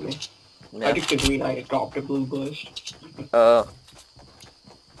enough for me. Yeah. I took the green, I dropped a blue burst.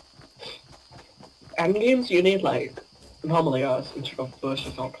 And games you need like normally instead of burst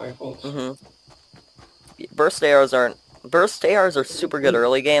assault rifles. Burst ARs aren't... Burst ARs are super good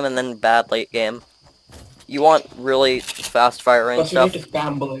early game and then bad late game. You want really fast firing Plus stuff. you need to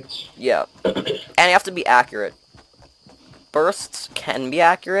spam bullets. Yeah. And you have to be accurate. Bursts can be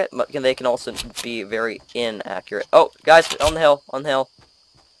accurate, but they can also be very inaccurate. Oh, guys, on the hill, on the hill.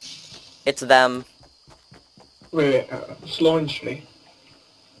 It's them. Wait, slow and steady.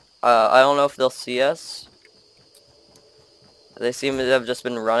 I don't know if they'll see us. They seem to have just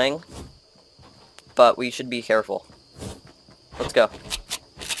been running. But we should be careful. Let's go.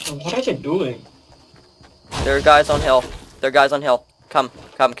 What are they doing? There are guys on hill. There are guys on hill. Come,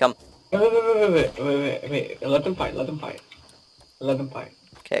 come, come. Wait. Let them fight. Let them fight.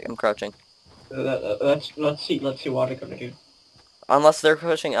 Okay, I'm crouching. Let's see what they're gonna do. Unless they're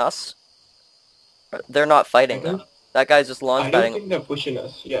pushing us. They're not fighting though. That guy's just launch I don't padding. think they're pushing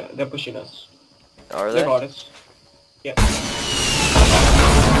us. Yeah, they're pushing us. Are They they? got us. Yeah.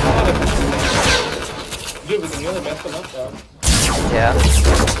 Dude, we can really mess them up though.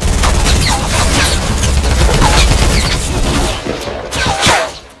 Yeah.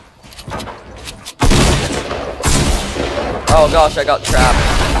 Oh gosh, I got trapped.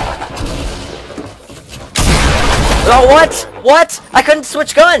 Oh, what? What? I couldn't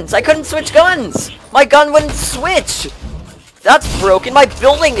switch guns! I couldn't switch guns! My gun wouldn't switch! That's broken. My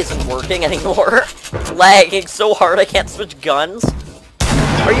building isn't working anymore. Lagging so hard I can't switch guns.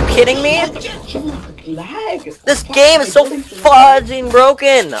 Are you kidding me? Lag! This game is so fudging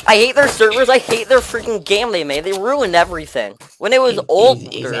broken! I hate their servers, I hate their freaking game they made. They ruined everything. When it was older,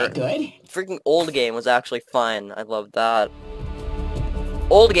 Is that good? freaking old game was actually fine. I loved that.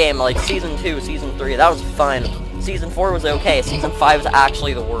 Old game, like Season 2, Season 3, that was fine. Season 4 was okay. Season 5 is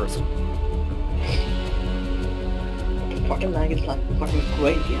actually the worst. Fucking lag is like fucking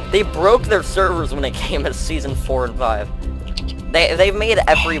crazy. They broke their servers when it came to Season 4 and 5. They've made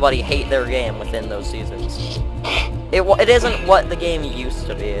everybody hate their game within those seasons. It isn't what the game used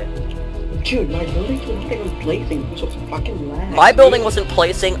to be. Dude, my building wasn't even blazing because of fucking lag. My building wasn't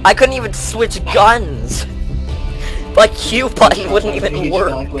placing. I couldn't even switch guns. My Q button wouldn't even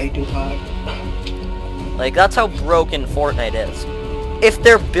work. Like way too hard. Like, that's how broken Fortnite is. If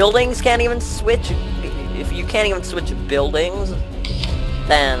their buildings can't even switch, if you can't even switch buildings,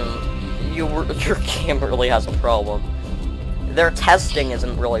 then your game really has a problem. Their testing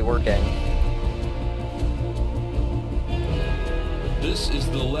isn't really working. This is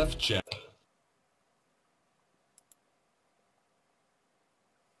the left chat.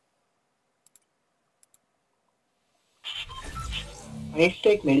 I need to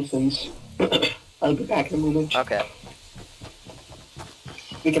take medicines. I'll be back in a moment. Okay.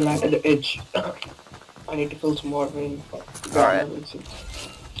 We can land at the edge. I need to fill some water in. Alright.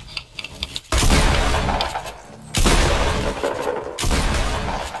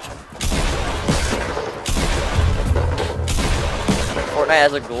 Fortnite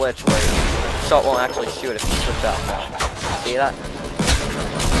has a glitch where the shot won't actually shoot if you switch up. See that?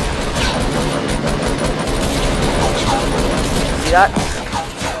 See that?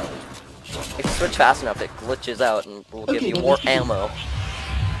 If you switch fast enough, it glitches out and will give you more ammo.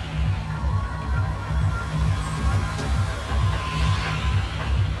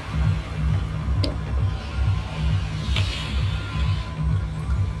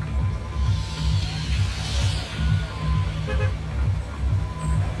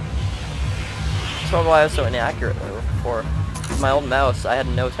 That's probably why I was so inaccurate before. My old mouse, I had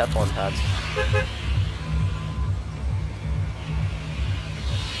no Teflon pads.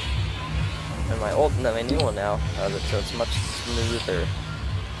 And my new one now has it, so it's much smoother.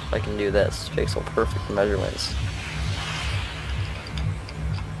 I can do this, pixel perfect measurements.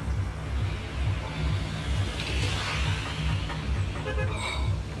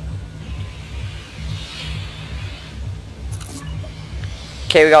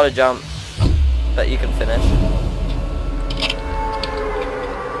 Okay, we gotta jump. But you can finish.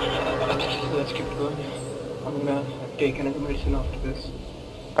 Let's keep going. I'm gonna take another medicine after this.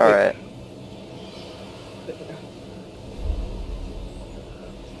 Alright.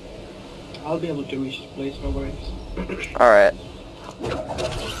 I'll be able to reach this place, no worries. Alright.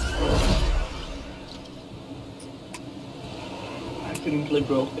 I accidentally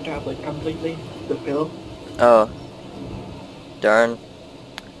broke the tablet completely, the pill. Oh. Darn.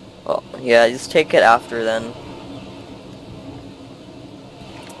 Well, yeah, just take it after then.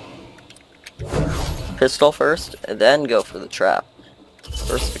 Pistol first, and then go for the trap.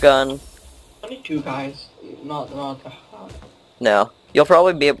 First the gun. Only two guys, not No. You'll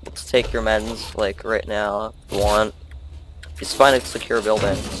probably be able to take your meds, like, right now, if you want. Just find a secure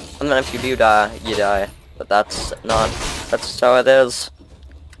building. And then if you do die, you die. But that's just how it is.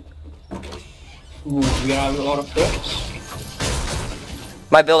 Ooh, we have a lot of hits.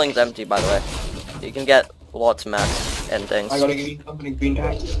 My building's empty, by the way. You can get lots of mats and things. I gotta give you company green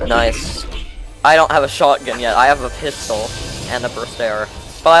tag. Nice. I don't have a shotgun yet. I have a pistol and a burst AR.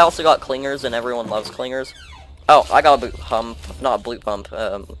 But I also got clingers, and everyone loves clingers. Oh, I got a boot pump. Not a boot pump.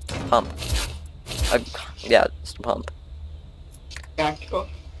 Pump. Yeah, just a pump. Tactical.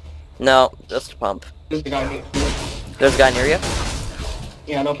 No, just a pump. There's the guy here. There's a guy near you?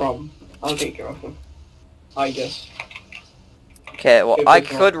 Yeah, no problem. I'll take care of him. I guess. Okay, well, I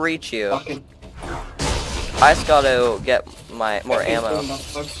could reach you. Fucking. I just gotta get my more ammo.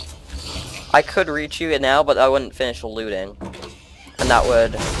 I could reach you now, but I wouldn't finish looting. And that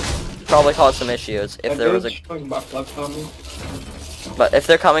would probably cause some issues if there was a... But if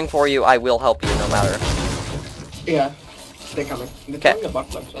they're coming for you, I will help you no matter. Yeah, they're coming. Okay.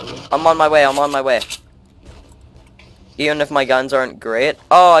 I'm on my way, I'm on my way. Even if my guns aren't great.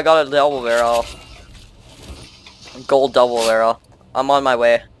 Oh, I got a double barrel. Gold double barrel. I'm on my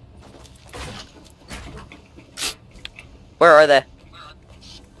way. Where are they?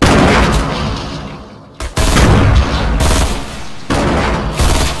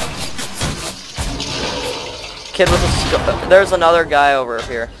 Kid with a there's another guy over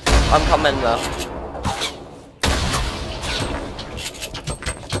here. I'm coming though.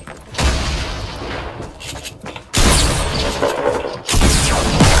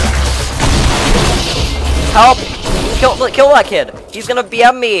 Help! Kill that kid! He's gonna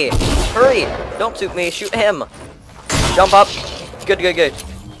BM me! Hurry! Don't shoot me, shoot him! Jump up! Good, good, good.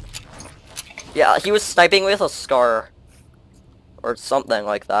 Yeah, he was sniping with a SCAR. Or something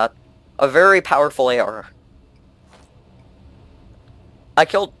like that. A very powerful AR. I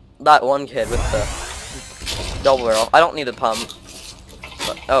killed that one kid with the double barrel. I don't need a pump.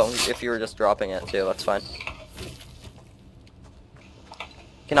 But, oh, if you were just dropping it too, that's fine.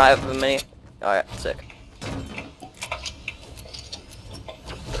 Can I have a mini? Alright, sick.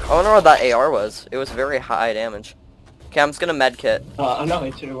 I wonder what that AR was. It was very high damage. Okay, I'm just gonna medkit. No,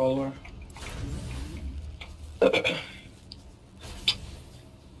 it's a revolver.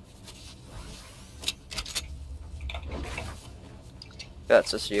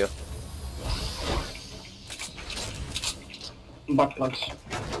 That's just you. Butt plugs.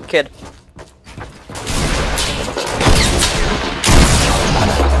 Kid.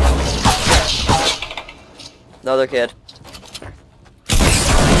 Another kid.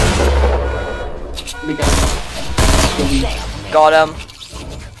 Got Got him.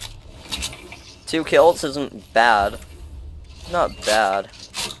 2 kills isn't bad. Not bad.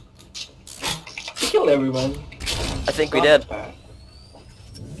 We killed everyone. I think we Not did. that bad.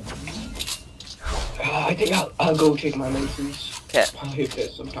 I think I'll go take my medicines. Okay. I'll hit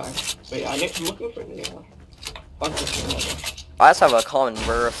this sometime. Wait, I'm looking for the fuck this. I just have a common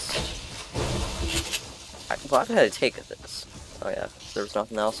burst. Why did I take this? Oh yeah, there's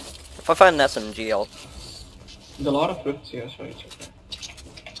nothing else. If I find an SMG, I'll... There's a lot of rifts here, so it's okay.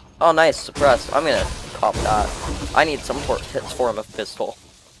 Oh nice, suppressed. I'm gonna cop that. I need some form of pistol.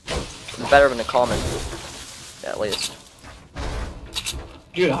 Better than a common. Yeah, at least.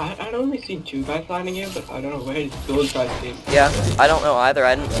 Dude, I'd only seen 2 guys landing here, but I don't know where those guys came. Yeah, I don't know either.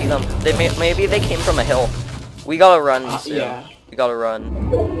 I didn't see them. Maybe they came from a hill. We gotta run soon. Yeah. We gotta run.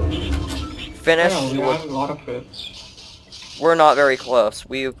 Finish. I know, we have a lot of rifts. We're not very close.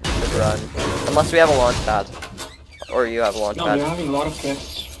 We could run. Unless we have a launch pad. Or you have a launch No, pad. we're having a lot of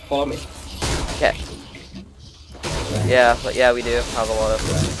rifts. Follow me. Okay. Yeah, but yeah, we do have a lot of...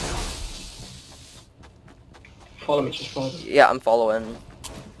 Follow me, just follow me. Yeah, I'm following.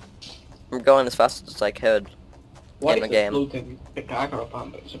 I'm going as fast as I could. What in is the game. blue thing? Attack or a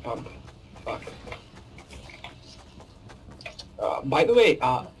pump? It's a pump. Fuck. By the way,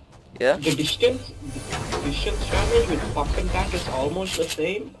 Yeah? the distance damage with pumpkin attack is almost the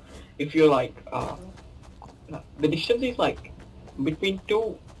same. If you're like, the distance is like between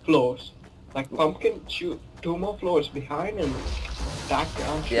 2 floors. Like pumpkin shoot 2 more floors behind and attack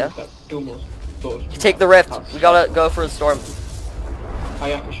down shoot Yeah. 2 more floors. Take the rift. We gotta go for a storm. Oh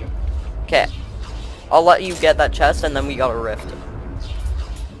yeah, for sure. Okay. I'll let you get that chest and then we got a rift.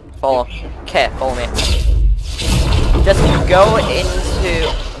 Follow. Okay, follow me. Just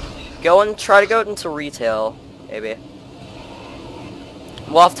go and try to go into retail, maybe.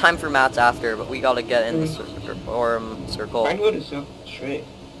 We'll have time for mats after, but we gotta get in the circle. I go to straight.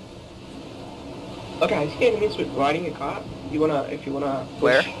 Okay, I see enemies with riding a car. If you wanna push.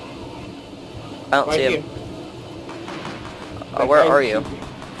 Where? I don't Right see here. him. Where are you?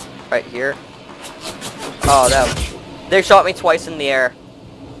 Right here? Oh, no. They shot me twice in the air.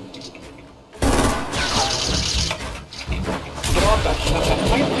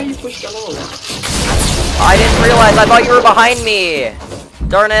 Why you pushed alone? I didn't realize. I thought you were behind me.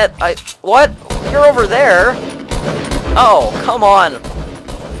 Darn it. What? You're over there. Oh, come on.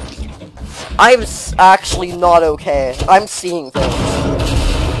 I'm actually not okay. I'm seeing things.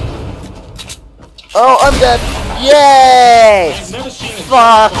 Oh, I'm dead. Yay! I've never seen a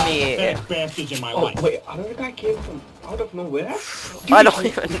Fuck me. fat bastard in my Oh life. wait, another guy came from out of nowhere? I don't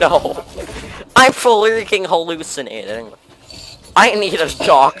even know. I'm freaking hallucinating. I need a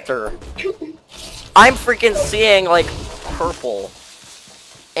doctor. I'm freaking seeing, like, purple.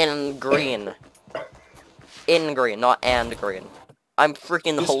 And green. In green, not and green. I'm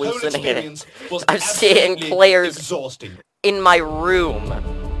freaking This whole hallucinating. experience was I'm seeing absolutely players exhausting. in my room.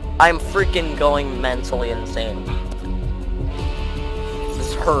 I'm freaking going mentally insane.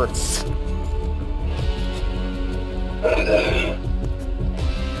 This hurts.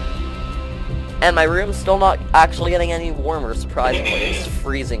 And my room's still not actually getting any warmer, surprisingly. It's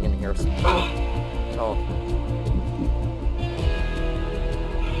freezing in here. Oh.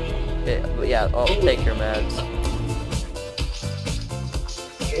 Yeah, I'll take your meds.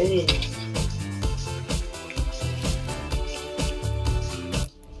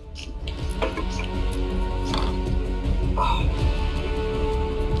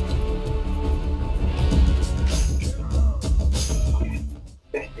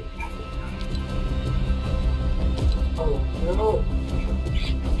 Oh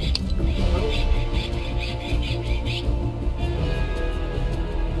no.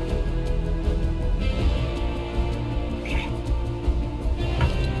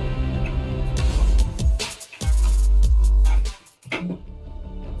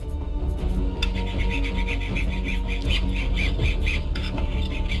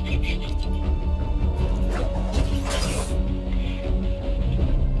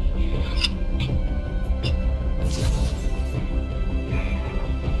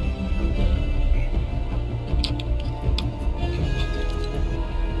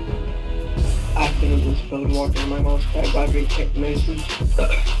 I accidentally spilled water in my mouth. I got drink medicine.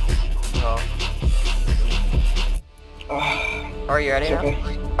 Oh. Are you ready It's now?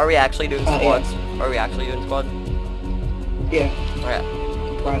 okay. Are we actually doing Yeah. squads? Are we actually doing squad? Yeah, Alright.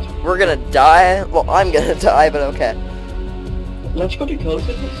 right. We're gonna die. Well, I'm gonna die, but okay. Let's go to kills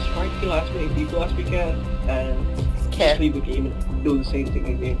and let's try to kill as many people as we can and Okay. just leave the game and do the same thing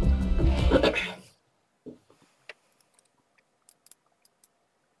again.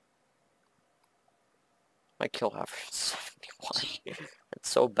 My kill average is 71. It's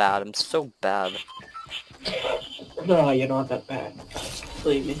so bad. I'm so bad. No, you're not that bad.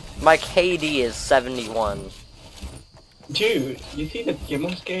 Believe me. My KD is 71. Dude, you see the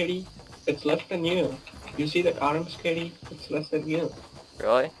GeForce KD? It's less than you. You see the RM's KD? It's less than you.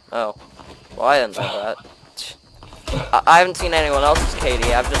 Really? Oh. Well, I didn't know that. I haven't seen anyone else's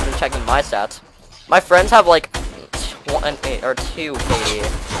KD. I've just been checking my stats. My friends have like 1 or 2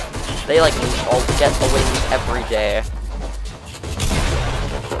 KD. They like all get the wins every day.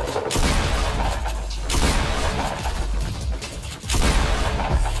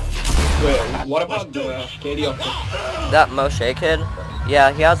 Wait, what about the KD of the... That Moshe kid?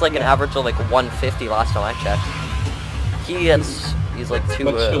 Yeah, he has like an average of like 150 last time I checked. He's like too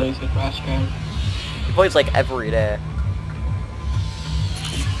But still, he's a trash can. he plays like every day.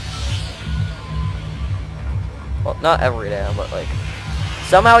 Well, not every day, but like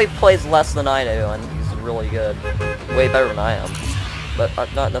somehow he plays less than I do, and he's really good, way better than I am, but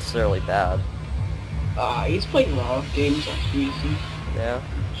not necessarily bad. He's playing a lot of games on PC. Yeah,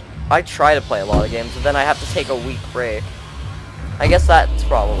 I try to play a lot of games, but then I have to take a week break. I guess that's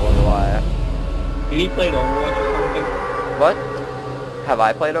probably why. Did he play Overwatch or something? What? Have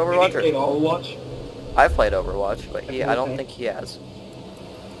I played Overwatch? Did he play Overwatch? I've played Overwatch, but I don't think he has.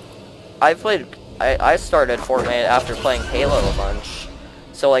 I started Fortnite after playing Halo a bunch.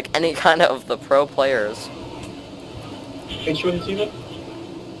 So like any kind of the pro players. Insurance even?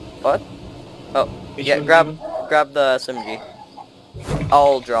 What? Oh, yeah, grab the SMG.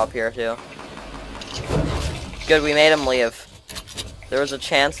 I'll drop here too. Good, we made him leave. There was a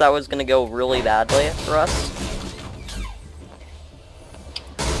chance that was gonna go really badly for us.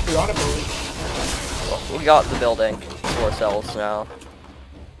 We got a building. Well, we got the building to ourselves now.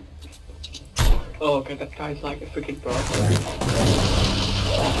 Oh, okay, that guy's like a freaking pro.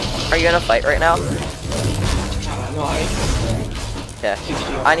 Are you gonna fight right now? No, Okay.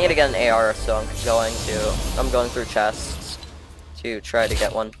 I need to get an AR, so I'm going through chests to try to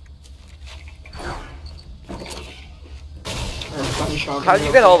get one. How'd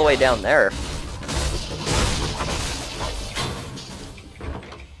you get all the way down there?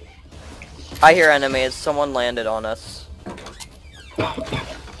 I hear enemies. Someone landed on us.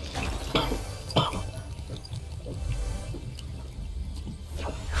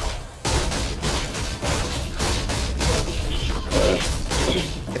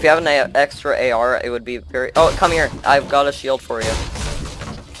 If you have an extra AR, it would be very... Oh, come here. I've got a shield for you.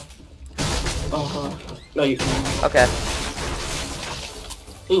 No, you can. Okay.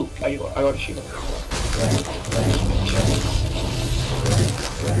 Ooh, I got a shield.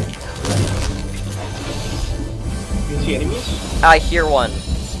 You see enemies? I hear one.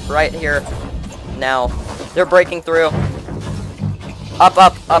 Right here. Now. They're breaking through. Up,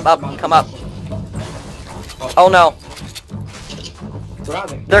 up, up, up. Come up. Oh no. Where are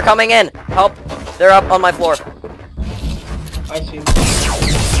they? They're coming in. Help. They're up on my floor. I see them.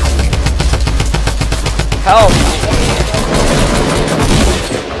 Help.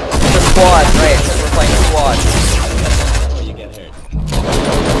 The squad. Right. We're playing squad. Oh, you get hurt.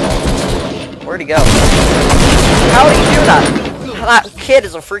 Where'd he go? How did he do that? That kid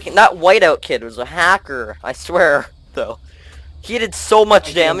is a freaking... That whiteout kid was a hacker. I swear, though. He did so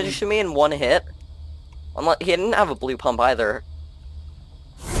much damage to me in one hit. He didn't have a blue pump either.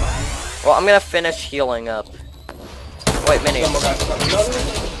 Well, I'm gonna finish healing up. Wait, minis.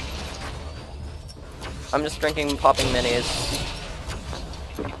 I'm just drinking, popping minis.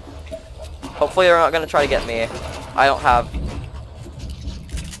 Hopefully they're not gonna try to get me. I don't have...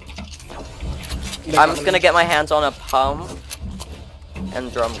 I'm just gonna get my hands on a pump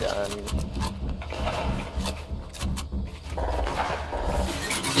and drum gun.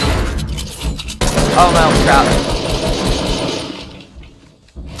 Oh no, crap.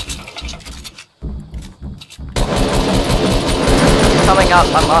 Coming up,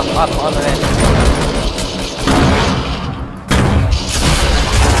 I'm up on it.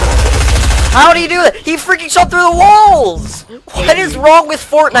 How do you do it? He freaking shot through the walls! What is wrong with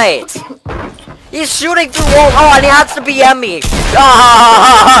Fortnite? He's shooting through walls. Oh, and he has to BM me.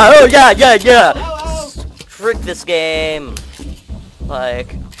 Ah, oh yeah, yeah, yeah. Frick this game.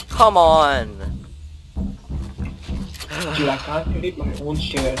 Like, come on. Dude, I can't delete my own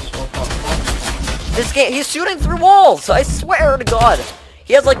shares. This game, he's shooting through walls. I swear to God.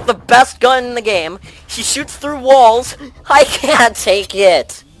 He has like the best gun in the game. He shoots through walls. I can't take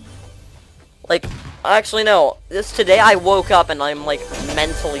it. Like, actually no. Today I woke up and I'm like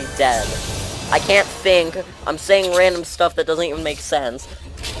mentally dead. I can't think. I'm saying random stuff that doesn't even make sense.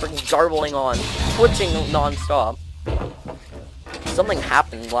 Freaking garbling on. Twitching non-stop. Something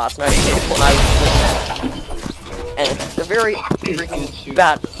happened last night when I was sleeping. And it's a very freaking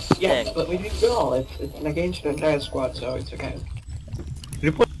bad Yeah, thing. but we did well. It's against the entire squad, so it's okay.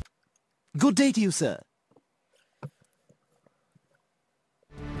 Report. Good day to you, sir.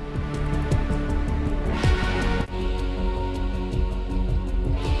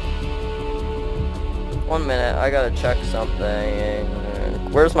 One minute, I gotta check something.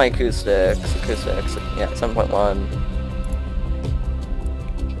 Where's my acoustics? Acoustics, yeah, 7.1.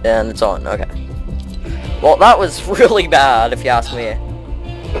 And it's on, okay. Well, that was really bad, if you ask me.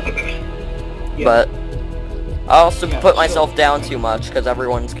 Yeah. But I also Yeah, put so- myself down too much, because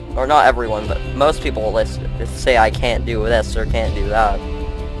everyone's, or not everyone, but most people say I can't do this or can't do that.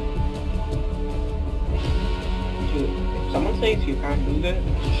 Dude, if someone says you can't do that,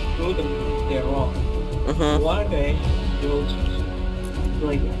 just prove them they're wrong. Mm-hmm. One day, you'll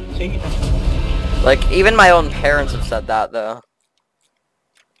like sing it. Like, even my own parents have said that, though.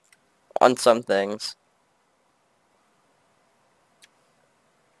 On some things.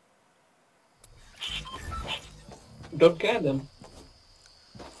 Don't care them.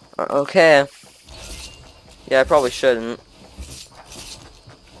 Okay. Yeah, I probably shouldn't.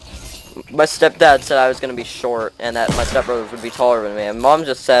 My stepdad said I was gonna be short, and that my stepbrothers would be taller than me, and Mom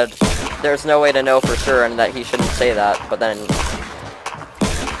just said there's no way to know for sure, and that he shouldn't say that, but then...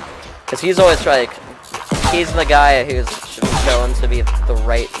 Because he's always like... He's the guy who's shown to be the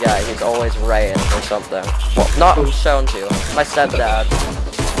right guy. He's always right or something. Well, not shown to. My stepdad.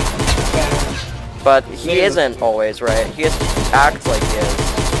 But he isn't always right. He just acts like he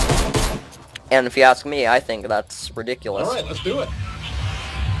is. And if you ask me, I think that's ridiculous. All right, let's do it.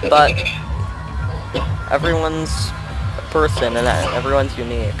 But everyone's a person and everyone's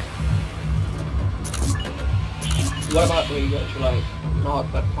unique. What about where you go to like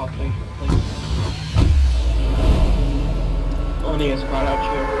not that population? Only a squad out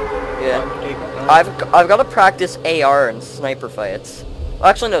here. Yeah. I've got to practice AR and sniper fights. Well,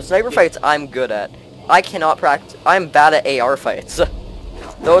 actually, no, sniper fights I'm good at. I cannot practice. I'm bad at AR fights.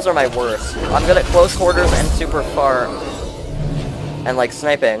 Those are my worst. I'm good at close quarters and super far. And like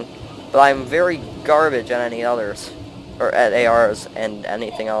sniping. But I'm very garbage at any others. Or at ARs and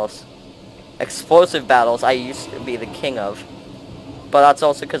anything else. Explosive battles I used to be the king of. But that's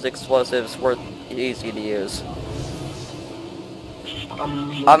also because explosives were easy to use.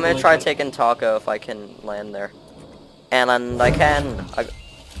 I'm gonna try taking Taco if I can land there. And I can.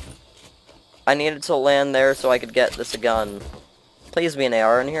 I needed to land there so I could get this gun. Please be an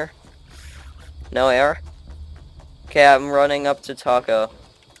AR in here. No AR? Okay, I'm running up to Taco.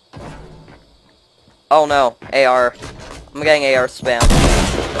 Oh no, AR. I'm getting AR spam.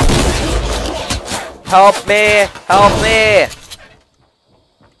 Help me! Help me!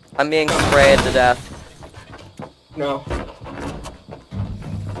 I'm being sprayed to death. No.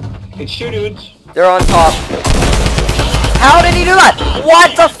 It's two dudes. They're on top. How did he do that?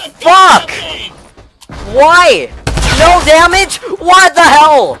 What the fuck? Why? No damage? What the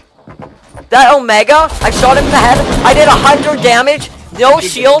hell? That Omega? I shot him in the head. I did 100 damage. No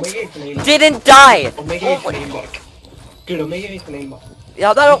shield. Didn't die. Omega is an aimbot. Dude, Omega is an aimbot.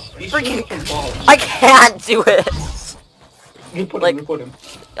 Yeah, that'll He's freaking... shooting some balls. I can't do it. Report like- him, report him.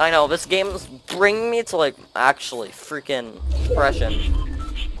 I know, this game's bringing me to, like, actually freaking depression.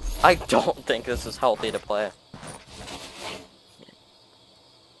 I don't think this is healthy to play.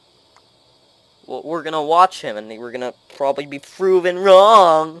 Well, we're gonna watch him, and we're gonna probably be proven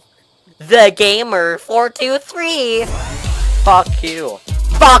wrong. The Gamer 423. Fuck you.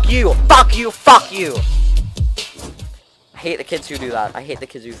 Fuck you. Fuck you. Fuck you. I hate the kids who do that. I hate the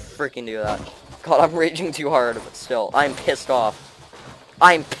kids who freaking do that. God, I'm raging too hard, but still, I'm pissed off.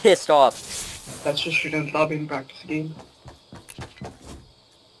 I'm pissed off. That's just shouldn't love in practice game.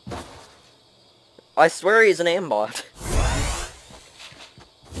 I swear he's an aimbot.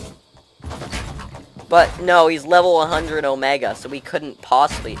 But no, he's level 100 Omega, so we couldn't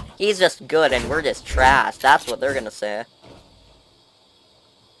possibly. He's just good and we're just trash. That's what they're gonna say.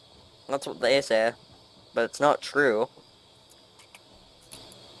 That's what they say. But it's not true.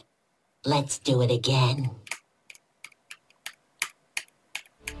 Let's do it again.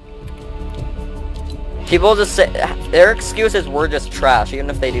 People just say, their excuse is we're just trash, even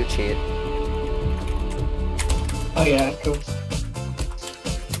if they do cheat. Oh yeah, cool.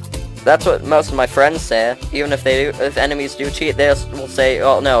 That's what most of my friends say. Even if they do, if enemies do cheat, they just will say,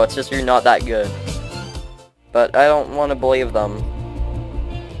 oh no, it's just you're not that good. But I don't want to believe them.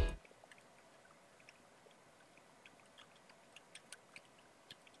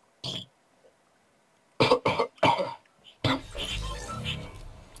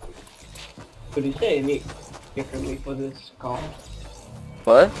 Could you say any differently for this call?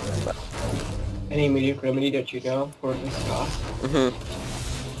 What? Any immediate remedy that you know for this scar?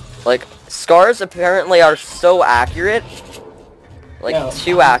 Like, scars apparently are so accurate. Like, No,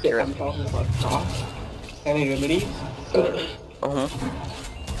 too accurate. I'm talking about scar. Any remedies? Do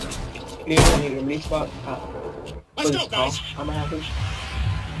you have any remedies about Let's go, guys. I'm having.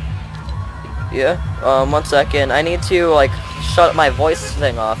 Yeah, 1 second. I need to, like, shut my voice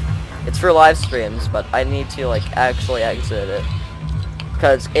thing off. It's for live streams, but I need to, like, actually exit it.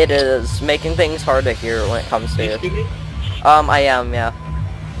 Because it is making things hard to hear when it comes to it. I am, yeah.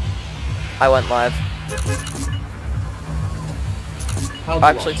 I went live.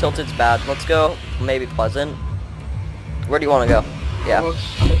 Actually, Tilted's bad. Let's go, maybe Pleasant. Where do you want to go? Yeah.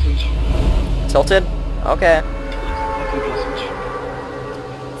 Tilted? Okay.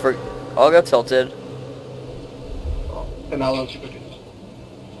 I'll go Tilted. Then I'll also go to this.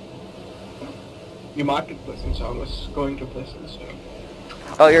 You marked it Pleasant, so I was going to Pleasant, so...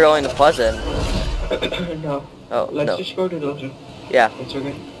 Oh, you're going to Pleasant? No. Oh, Let's just go to Pleasant. Yeah. It's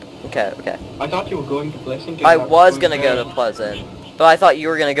okay. Okay. I thought you were going to Pleasant. I was gonna go to Pleasant, but I thought you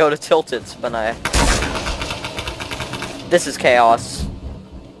were gonna go to Tilted, but This is chaos.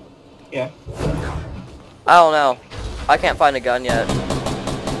 Yeah. I don't know. I can't find a gun yet.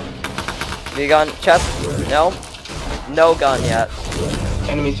 The gun chest? No? No gun yet.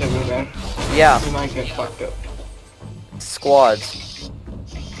 Enemies everywhere. Yeah. You might get fucked up. Squads.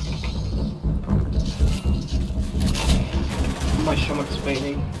 My stomach's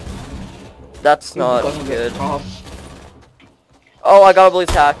paining. That's not good. Oh, I got a blue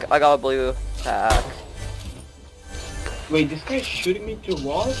tack. Wait, this guy's shooting me through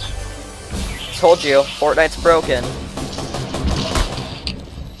walls? Told you, Fortnite's broken.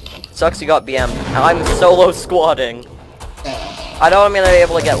 Sucks you got BM. Now I'm solo squatting. I know I'm gonna be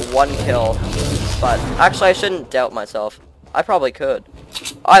able to get 1 kill, but actually I shouldn't doubt myself. I probably could.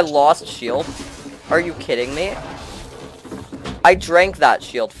 I lost shield. Are you kidding me? I drank that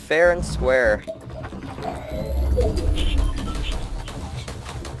shield fair and square.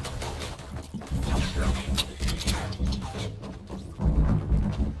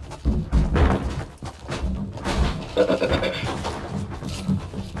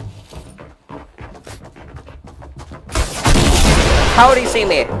 How would he see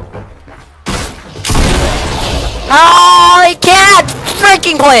me? Oh, I can't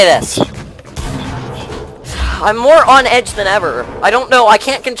freaking play this! I'm more on edge than ever. I don't know, I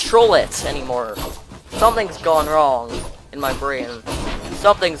can't control it anymore. Something's gone wrong in my brain.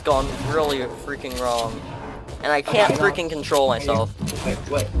 Something's gone really freaking wrong. And I can't freaking control myself.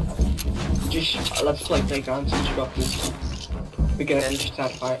 Wait. Just, let's play playgrounds and drop this. We can at least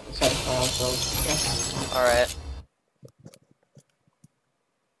satisfy ourselves, okay? Alright.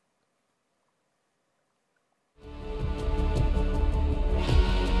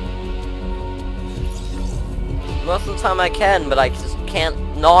 Most of the time I can, but I just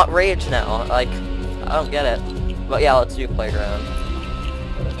can't not rage now. Like, I don't get it. But yeah, let's do playground.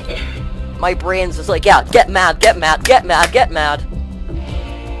 My brain's just like, yeah, get mad, get mad, get mad, get mad.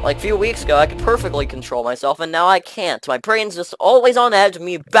 Like, a few weeks ago, I could perfectly control myself, and now I can't. My brain's just always on edge of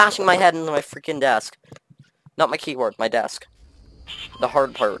me bashing my head into my freaking desk. Not my keyboard, my desk. The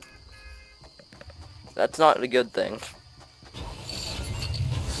hard part. That's not a good thing.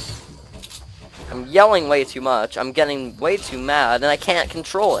 I'm yelling way too much, I'm getting way too mad, and I can't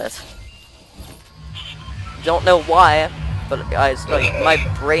control it. Don't know why, but it's like my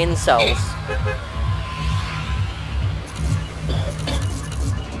brain cells.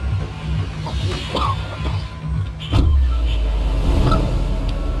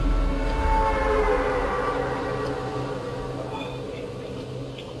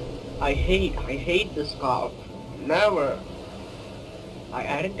 I hate this cough. Never. I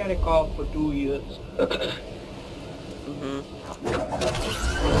hadn't had a cough for 2 years.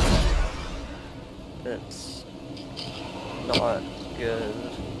 It's not good.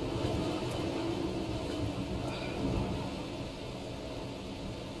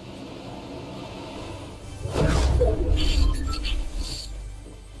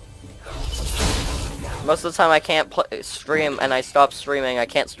 Most of the time I can't stream, and I stop streaming. I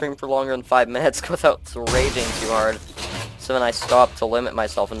can't stream for longer than 5 minutes without raging too hard. So then I stop to limit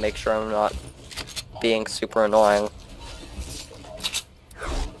myself and make sure I'm not being super annoying.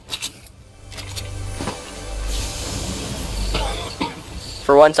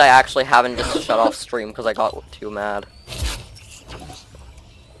 For once I actually haven't just shut off stream because I got too mad.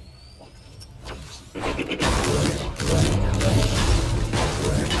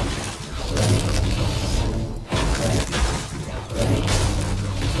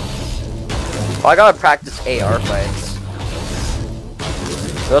 Well, I gotta practice AR fights.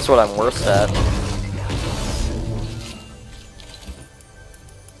 That's what I'm worst at.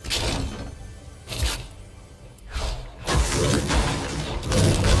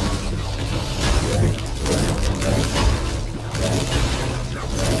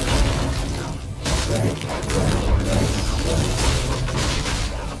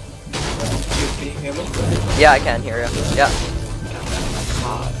 hear me? Yeah, I can hear you. Yeah.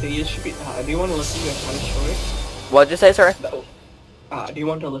 There used to be, do you want to listen to a funny story? What'd you say, sorry? Do you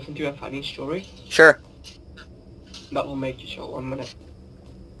want to listen to a funny story? Sure. That will make you show 1 minute.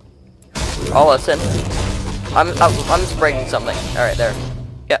 I'll listen. I'm just breaking something. All right, there.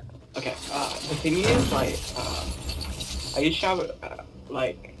 Yeah. Okay, the thing is, like, I used to have,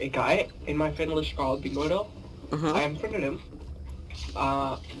 like, a guy in my friend list called Bingodo. Mhm. I unfriended him,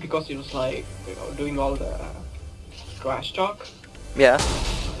 because he was, like, you know, doing all the trash talk. Yeah.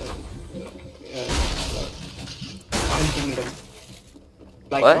 I unfriended him.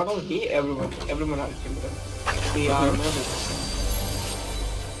 Like, What? not only me, everyone unfriended him. He, remembered.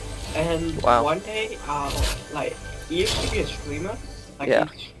 And Wow. one day, like, he used to be a streamer. Like, Yeah.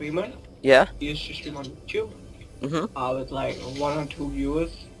 he's a streamer. Yeah. He used to stream on YouTube. Mhm. With like 1 or 2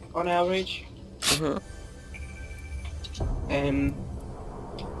 viewers on average. Mhm. And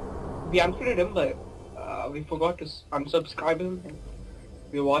we unfriended him, but we forgot to unsubscribe him. And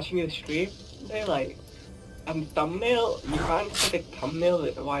we were watching his stream. They like, and thumbnail, you can't set a thumbnail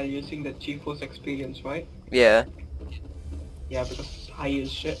while using the GeForce experience, right? Yeah. Yeah, because it's high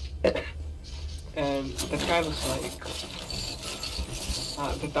as shit. And that guy was like,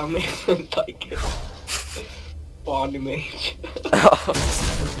 the thumbnail was like porn image.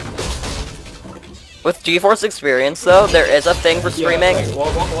 With GeForce Experience, though, there is a thing for streaming. Yeah, like,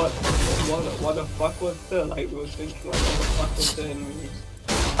 what the fuck was that? Like, we were thinking, like, what the fuck was that? And we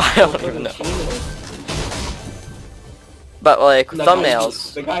I don't even know. But like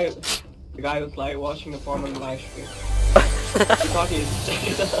thumbnails. The guy was like watching a porn on the live stream. He thought he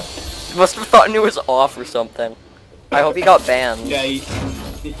Must have thought it was off or something. I hope he got banned. yeah, he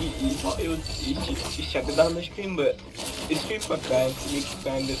thought it was, he shut it down the stream, but his stream got banned, so he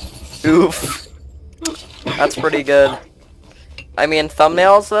banned it. Oof. That's pretty good. I mean,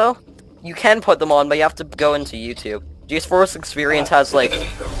 thumbnails though, you can put them on, but you have to go into YouTube. GeForce Experience has like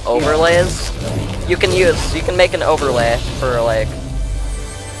overlays. You can make an overlay for like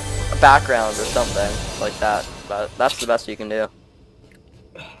a background or something like that. But that's the best you can do.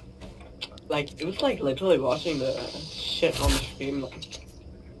 Like, it was like literally watching the shit on the stream. Like,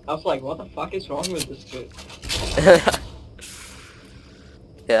 I was like, what the fuck is wrong with this dude?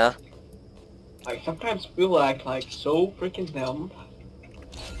 Yeah. Like, sometimes people act like so freaking dumb.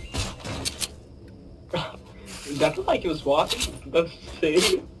 That was like he was watching the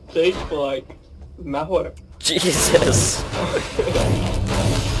same thing for like an hour. Jesus.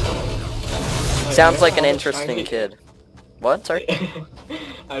 Sounds like an interesting kid. What? Sorry?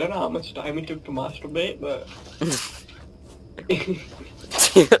 I don't know how much time it took to masturbate, but...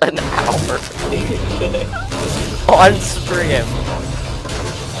 An hour. On stream.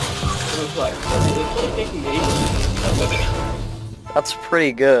 It was like, it's taking ages. That's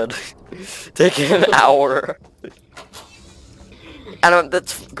pretty good. Taking an hour. And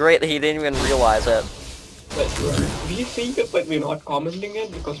that's great that he didn't even realize it. But we think it, but we're not commenting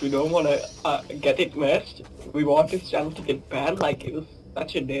it because we don't want to get it messed. We want his channel to get banned, like it was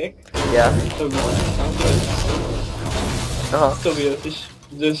such a dick. Yeah. So we want his channel to get banned. So we're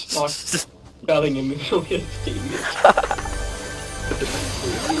just not telling him until we're seeing it.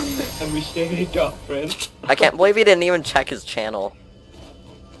 And we shared it to our friends. I can't believe he didn't even check his channel.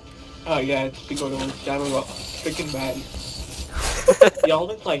 Oh yeah, it's because his channel got freaking banned. He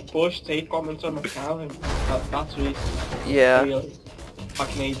always like posts hate comments on my channel and that's the reason. Yeah. I really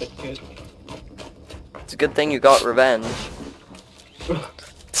fucking hate that kid. It's a good thing you got revenge.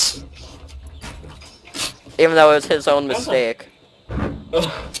 Even though it was his own mistake.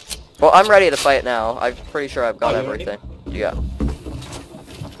 Well, I'm ready to fight now. I'm pretty sure I've got everything. Yeah.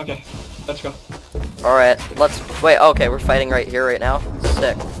 Okay, let's go. Alright, wait, okay, we're fighting right here right now?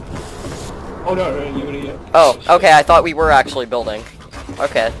 Sick. Oh no, you idiot. Oh, okay, I thought we were actually building.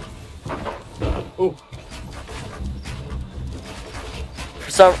 Okay. Ooh.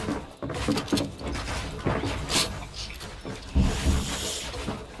 For some...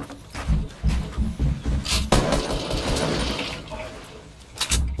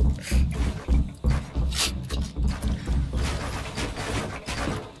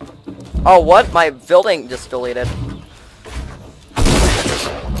 Oh, what? My building just deleted.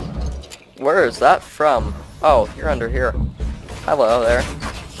 Where is that from? Oh, you're under here. Hello there.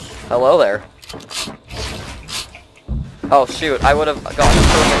 Hello there. Oh shoot, I would have gotten a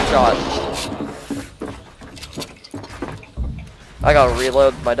perfect shot. I gotta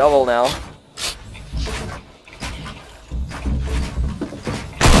reload my double now.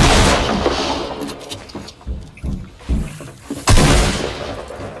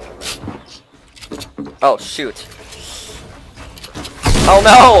 Oh shoot. Oh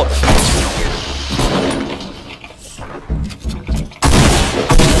no!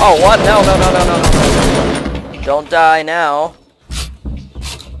 Oh, what? No, no, no, no, no, no. Don't die now.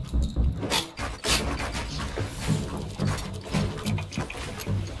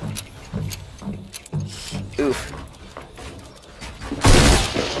 Oof.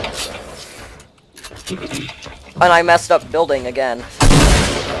 And I messed up building again.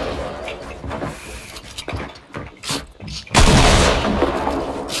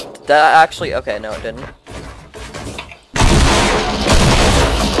 That actually, okay, no it didn't.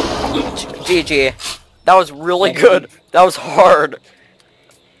 GG. That was really good. That was hard.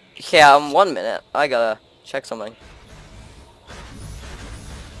 Yeah, 1 minute. I gotta check something.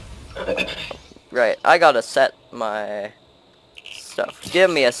 Right, I gotta set my stuff. Give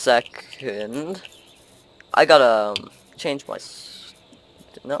me a second. I gotta change my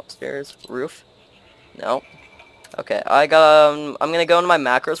no, stairs, roof. No. Okay, I'm gonna go into my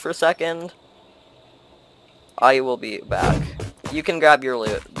macros for a second. I will be back. You can grab your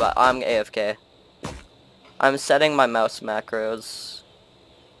loot, but I'm AFK. I'm setting my mouse macros.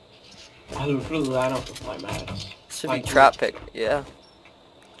 I literally ran out of my mats. Should be trap pick, yeah.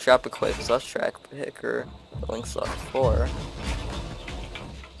 Trap equip / track picker, link slot 4.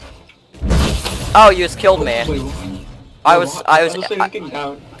 Oh, you just killed me. I was looking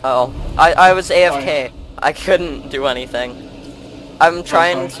down. Oh, I was AFK. Sorry. I couldn't do anything. I'm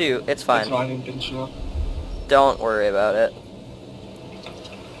trying to. It's fine. It's not intentional. Don't worry about it.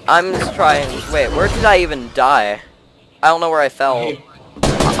 I'm just trying. Wait, where did I even die? I don't know where I fell.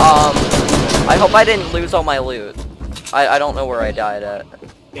 I hope I didn't lose all my loot. I don't know where I died at.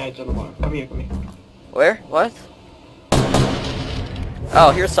 Yeah, it's on the bottom. Come here, come here. Where? What?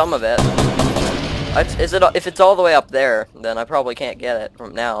 Oh, here's some of it. If it's all the way up there, then I probably can't get it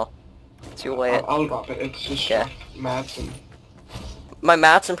from now. Too late. I'll drop it. It's just mats and... My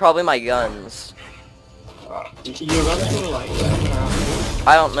mats and probably my guns. Your guns were like...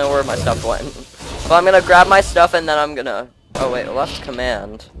 I don't know where my stuff went. Well, I'm gonna grab my stuff and then I'm gonna... Oh wait, left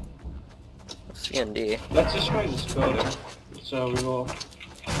command. C and D. Let's just try this building. So we will...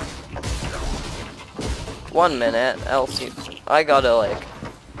 1 minute, LC. I gotta like...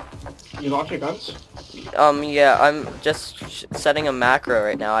 You lost your guns? Yeah, I'm just setting a macro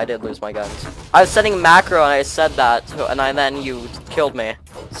right now. I did lose my guns. I was setting macro and I said that, then you killed me.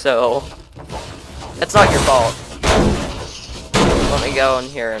 So, it's not your fault. Let me go in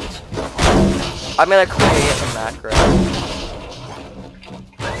here and... I'm gonna create a macro.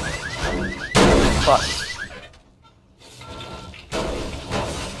 Fuck.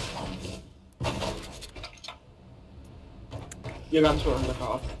 Your guns were on the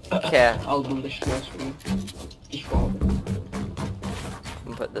top. Okay. I'll do the stairs for you. Just follow.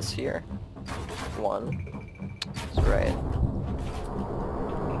 And put this here. 1. That's right.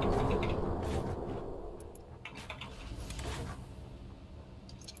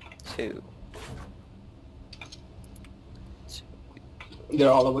 Two.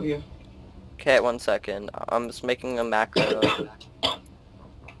 They're all over here. Okay, 1 second. I'm just making a macro.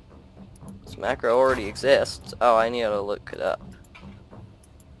 This macro already exists. Oh, I need to look it up.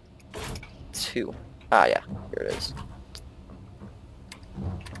 2. Ah, yeah. Here it is.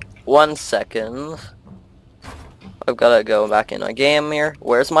 1 second. I've got to go back in my game here.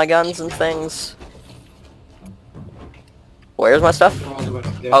 Where's my guns and things? Where's my stuff?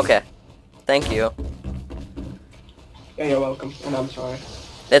 Okay. Thank you. Yeah, you're welcome. And I'm sorry.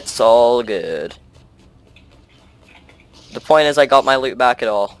 It's all good. The point is I got my loot back at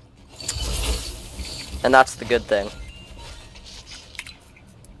all. And that's the good thing.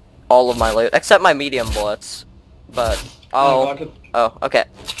 All of my loot, except my medium bullets. But I'll... Oh, okay.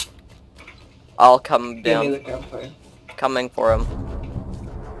 I'll come down. Coming for him.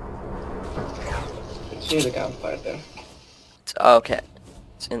 It's near the campfire there. Okay.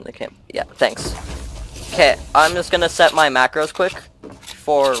 It's in the camp. Yeah, thanks. Okay, I'm just gonna set my macros quick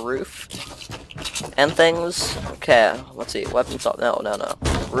for roof and things. Okay, let's see. Weapons up. No.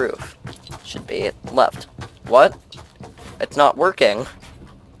 Roof. Should be left. What? It's not working.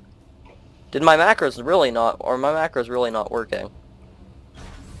 Did my macros really not, or my macros really not working?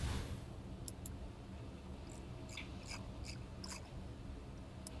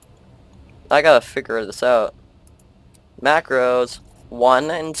 I gotta figure this out. Macros 1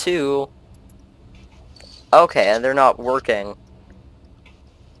 and 2. Okay, and they're not working.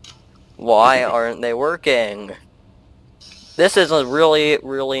 Why aren't they working? This is a really,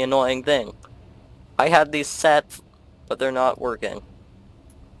 really annoying thing. I had these set, but they're not working.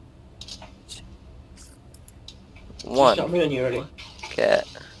 1. Okay.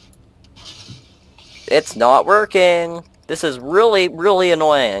 It's not working. This is really, really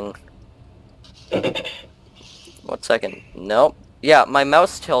annoying. 1 second. Nope. Yeah, my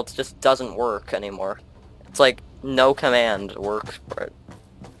mouse tilt just doesn't work anymore. It's like no command works for it.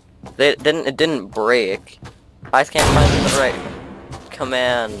 It didn't break. I just can't find the right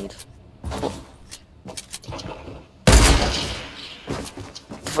command.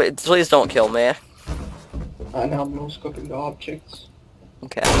 Please don't kill me. And I'm no scoping the objects.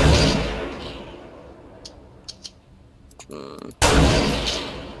 Okay.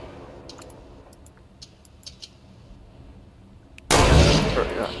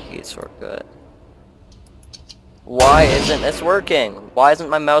 He's for good. Why isn't this working? Why isn't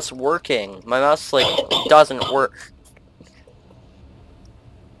my mouse working? My mouse, like, doesn't work.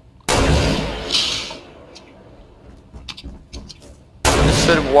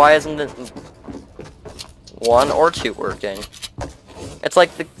 Why isn't it 1 or 2 working? It's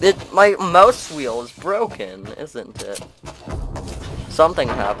like my mouse wheel is broken, isn't it? Something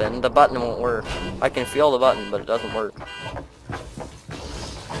happened. The button won't work. I can feel the button, but it doesn't work.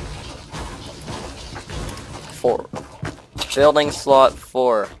 4. Building slot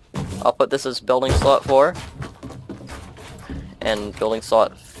 4. I'll put this as building slot 4. And building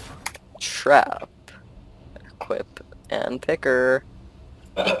slot trap. Equip and picker.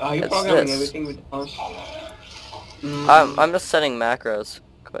 Are you It's programming this. everything with the mouse? I'm just setting macros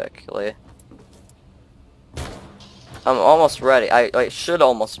quickly. I'm almost ready. I should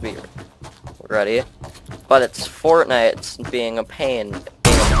almost be ready. But it's Fortnite being a pain.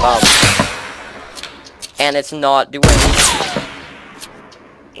 Being a bum. And it's not doing...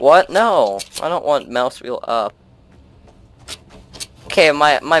 What? No. I don't want mouse wheel up. Okay,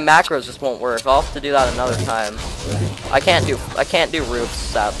 my macros just won't work. I'll have to do that another time. I can't do roofs,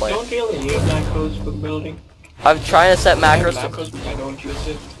 sadly. Don't really need macros for building. I'm trying to set macros I have macros, but I don't use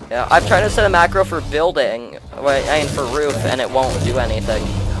it. Yeah, I'm trying to set a macro for building, I mean for roof, and it won't do anything.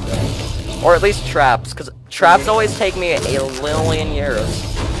 Or at least traps, because traps always take me a million years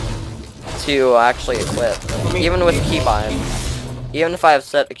to actually equip. Even with keybind. Even if I have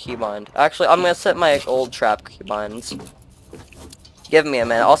set a keybind. Actually, I'm going to set my old trap keybinds. Give me a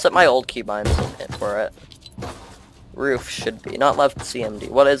minute. I'll set my old keybinds for it. Roof should be. Not left CMD.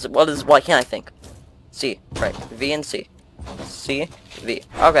 What can't I think? C. Right. V and C. C. V.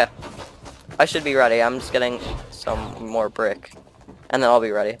 Okay. I should be ready. I'm just getting some more brick. And then I'll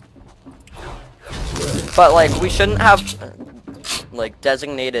be ready. But, like, we shouldn't have, like,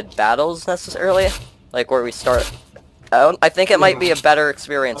 designated battles necessarily. Like, where we start out. I think it might be a better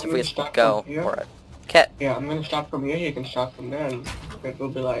experience if we go for it. Okay. Yeah, I'm gonna start from here, you can start from there, and it will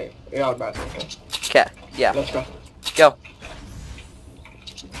be like, yeah, battle, okay? Okay. Yeah. Let's go. Go.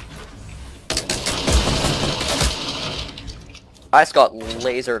 I just got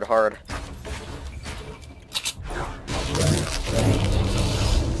lasered hard.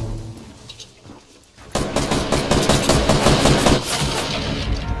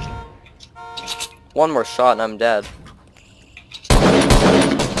 One more shot and I'm dead.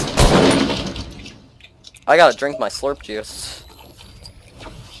 I gotta drink my slurp juice.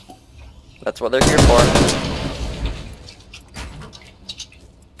 That's what they're here for.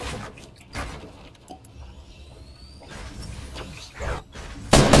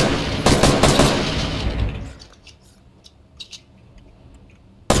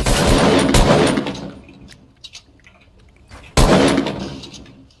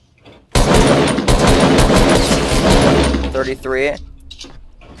 .33.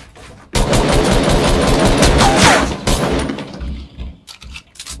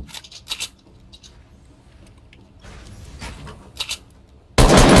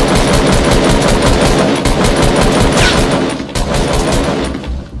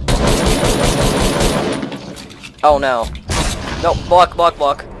 Oh no. No, block, block,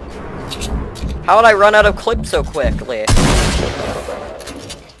 block. How would I run out of clips so quickly?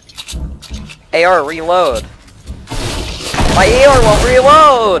 AR, reload. My AR won't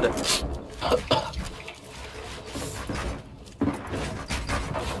reload!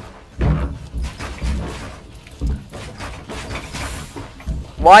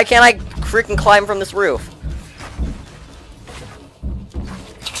 Why can't I freaking climb from this roof?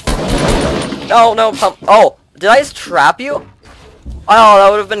 No, no, pump. Oh, did I just trap you? Oh, that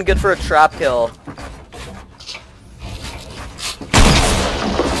would have been good for a trap kill.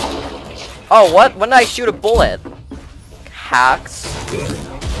 Oh, what? When did I shoot a bullet? Hacks.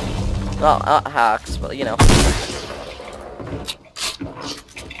 Well, not hacks, but you know.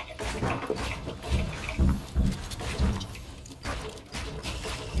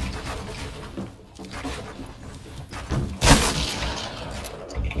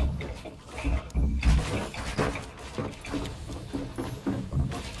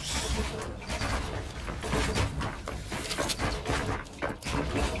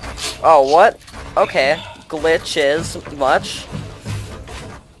 Oh, what? Okay. Glitches much.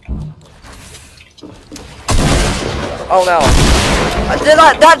 Oh no.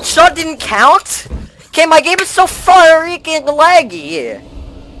 That shot didn't count? Okay, my game is so freaking laggy.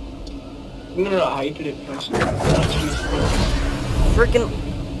 No, I did it first. Freaking...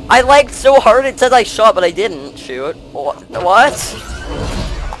 I lagged so hard it said I shot, but I didn't shoot. What?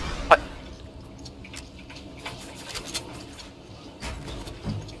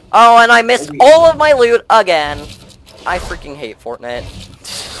 Oh, and I missed all of my loot again. I freaking hate Fortnite.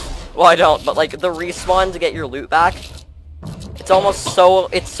 Well, I don't, but like the respawn to get your loot back, it's so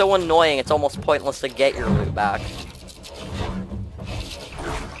annoying. It's almost pointless to get your loot back.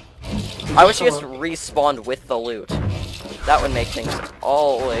 I wish you just respawned with the loot. That would make things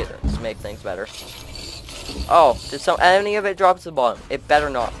always make things better. Oh, did any of it drop to the bottom? It better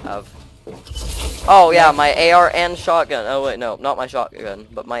not have. Oh yeah, my AR and shotgun. Oh wait, no, not my shotgun,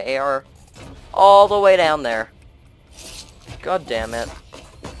 but my AR all the way down there. God damn it.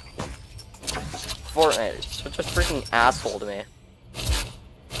 Fortnite is such a freaking asshole to me.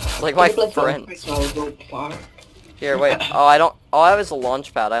 Like my friend. Here, wait. Oh, I don't. All I have is a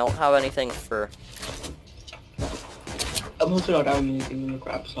launch pad. I don't have anything for. I'm also not having anything in the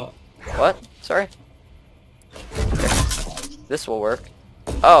crap slot. What? Sorry. Here. This will work.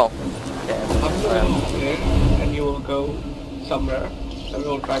 Oh. Okay. I'm going here, and you will go somewhere, and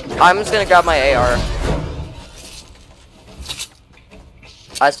we'll try to... I'm just gonna grab my AR.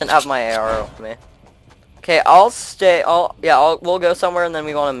 I just didn't have my AR with me. Okay, I'll stay. We'll go somewhere, and then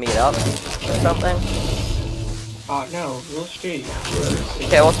we want to meet up or something. No, we'll stay.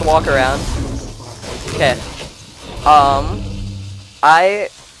 Okay, let's walk around. Okay.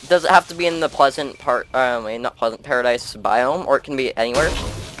 Does it have to be in the pleasant part? Not pleasant, paradise biome, or it can be anywhere.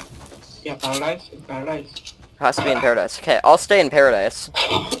 Yeah, paradise. In paradise. It has to be in paradise. Okay, I'll stay in paradise,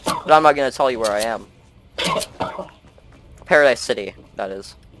 but I'm not gonna tell you where I am. Paradise City, that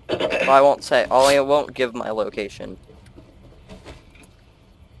is. But I won't say. I won't give my location.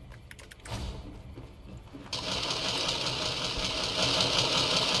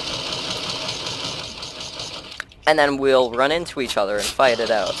 And then we'll run into each other and fight it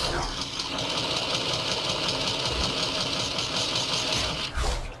out.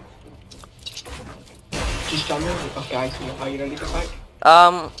 Just tell me, okay, I see. Are you ready to fight?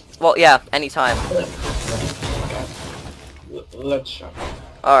 Well, yeah, anytime. Okay. Let's start.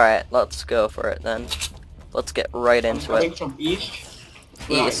 Alright, let's go for it then. Let's get right into Coming it. from east?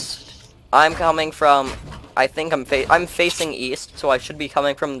 East. I'm coming from... I think I'm facing east, so I should be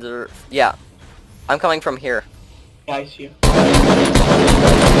coming from the... Yeah. I'm coming from here. Yeah, I see you.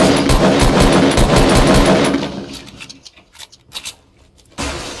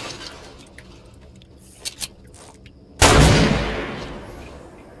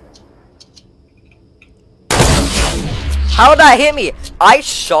 How did that hit me? I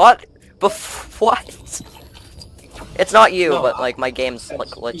shot before... What? It's not you, No, but like my game's like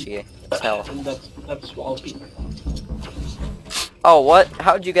glitchy as hell. And that's wallpaper. Oh, what?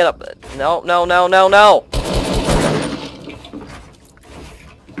 How'd you get up? No, no, no, no, no!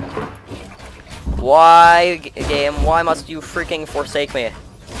 Why, game? Why must you freaking forsake me?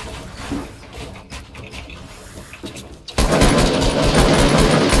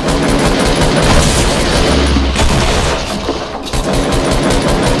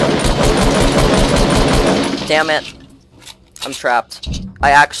 Damn it. I'm trapped.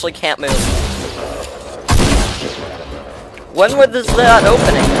 I actually can't move. When was that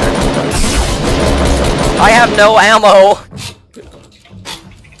opening there? I have no ammo!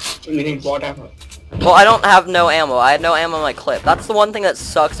 You need what ammo? Well, I don't have no ammo. I had no ammo in my clip. That's the one thing that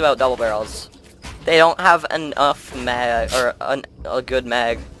sucks about double barrels. They don't have enough mag, or a good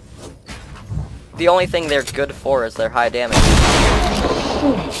mag. The only thing they're good for is their high damage.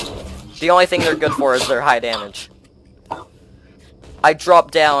 The only thing they're good for is their high damage. I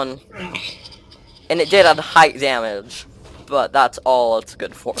dropped down, and it did have high damage, but that's all it's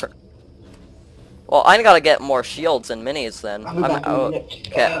good for. Well, I gotta get more shields and minis then. I'll be back in a minute.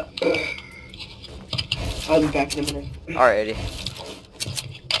 Okay. I'll be back in a minute. Alrighty.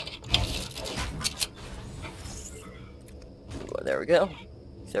 There we go.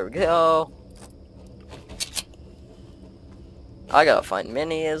 There we go. I gotta find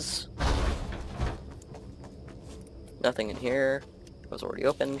minis. Nothing in here. It was already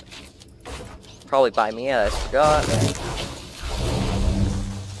opened. Probably by me, I forgot.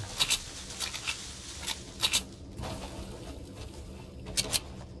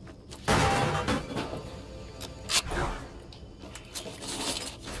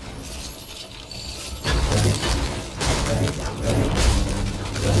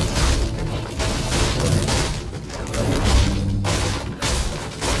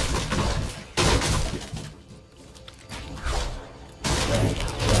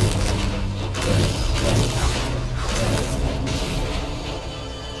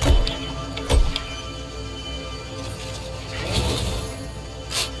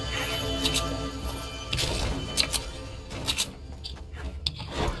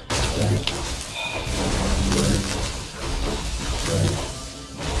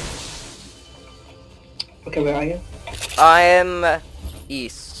 Okay, where are you? I'm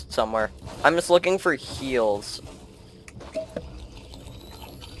east somewhere. I'm just looking for heals.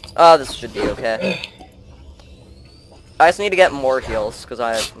 Oh, this should be okay. I just need to get more heals because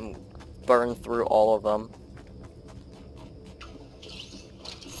I burned through all of them.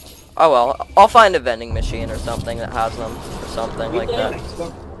 Oh well, I'll find a vending machine or something that has them or something like that.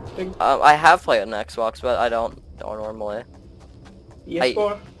 I have played on Xbox, but I don't normally.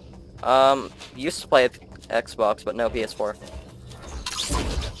 PS4? Used to play Xbox, but no PS4.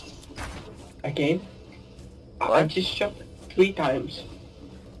 Again? What? I just jumped 3 times.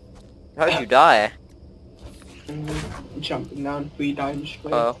 How'd you die? Jumping down 3 times.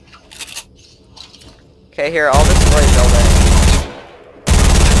 Oh. Okay, here, I'll destroy a building.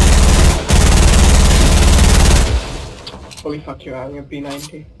 Holy fuck, you're having a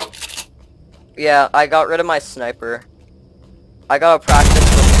P90. Yeah, I got rid of my sniper. I gotta practice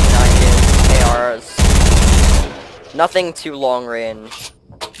with P90s, ARs. Nothing too long range.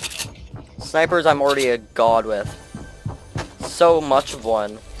 Snipers I'm already a god with. So much of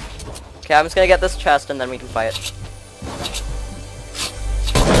one. Okay, I'm just gonna get this chest and then we can fight.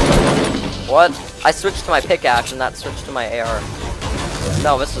 What? I switched to my pickaxe and that switched to my AR.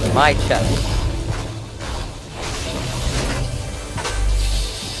 No, this is my chest.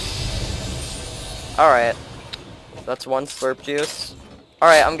 Alright. That's 1 slurp juice.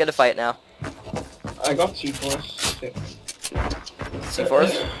 Alright, I'm gonna fight now. I got C4.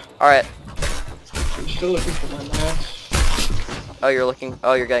 C4s? Alright. I'm still looking for my mats. Oh, you're looking.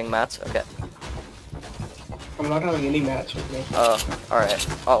 Oh, you're getting mats? Okay. I'm not having any mats with me. Oh, alright.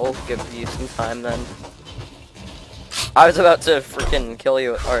 I'll give you some time then. I was about to freaking kill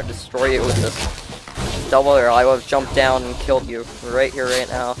you, or destroy you with this double arrow. I would have jumped down and killed you right here, right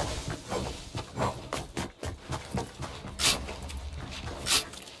now.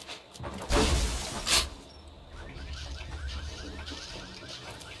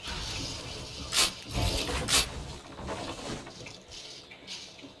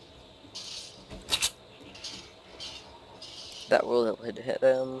 That will hit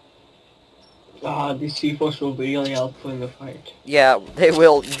him. Ah, these C4s will be really helpful in the fight. Yeah, they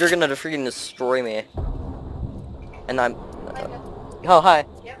will. You're gonna freaking destroy me. And I'm... oh, hi.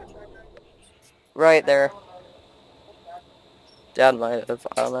 Right there. Dad might have.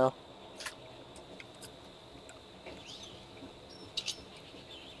 I don't know.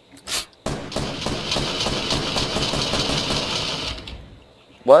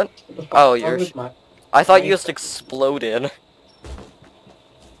 What? Oh, you're... I thought you just exploded.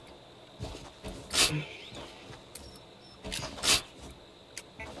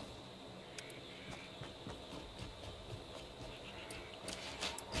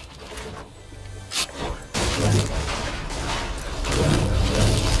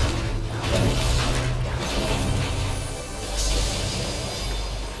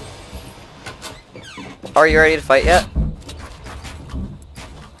 Are you ready to fight yet?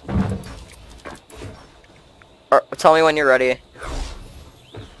 Or, tell me when you're ready.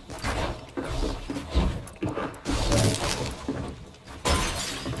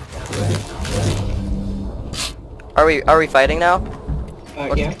 Are we fighting now?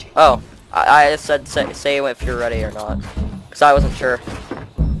 Yeah. Oh, I said say if you're ready or not, cause I wasn't sure.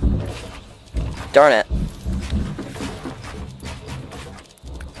 Darn it.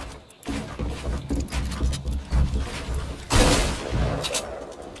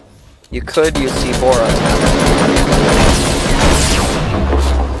 You could use C4 on that.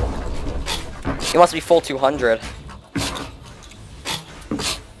 He wants to be full 200.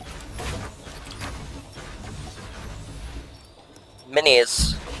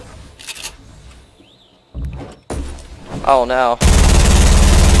 Minis. Oh no.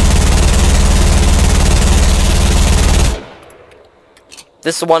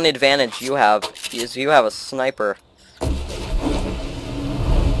 This one advantage you have is you have a sniper.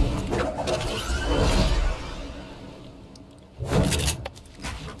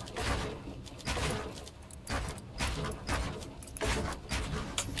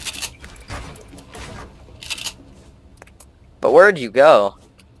 But where'd you go?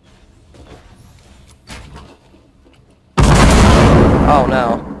 Oh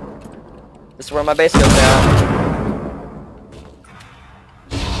no. This is where my base goes down.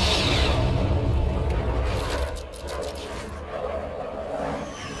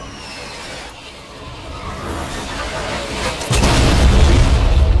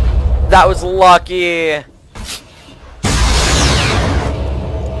 That was lucky.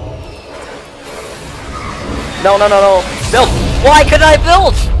 No, no, no, no. Build! Why couldn't I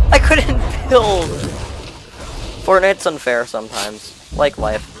build? I couldn't build. Fortnite's unfair sometimes. Like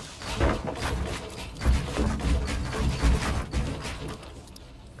life.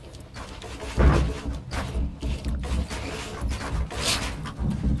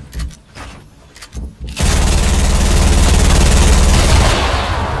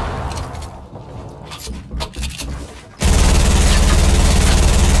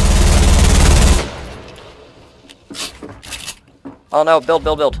 Oh no, build,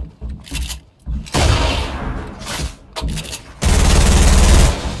 build, build.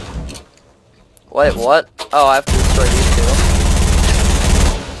 Wait, what? Oh, I have to destroy these two.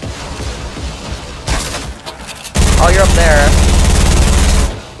 Oh, you're up there.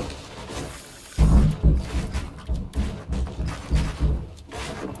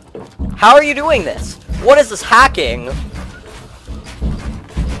 How are you doing this? What is this hacking?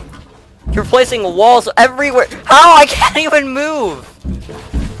 You're placing walls everywhere. How? I can't even move.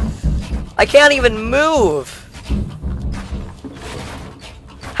 I can't even move.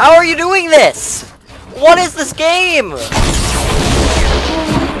 How are you doing this? What is this game?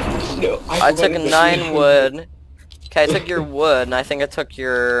 No, I took 9 wood. Okay, I took your wood, and I think I took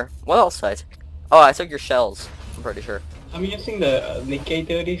your... What else did I take? Oh, I took your shells. I'm pretty sure. I'm using the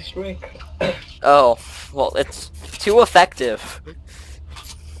K30 streak. Oh, well, it's too effective.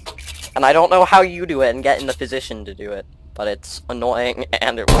 And I don't know how you do it and get in the position to do it. But it's annoying,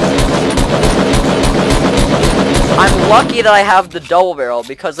 and it works. I'm lucky that I have the double barrel,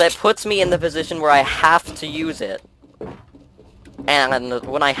 because it puts me in the position where I have to use it. And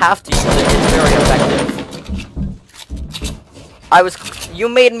when I have to use it, it's very effective. You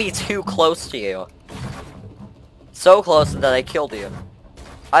made me too close to you. So close that I killed you.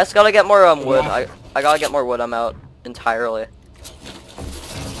 I just gotta get more wood. I gotta get more wood. I'm out entirely.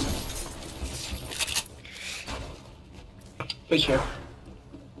 For sure.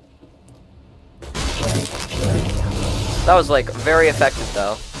 That was like very effective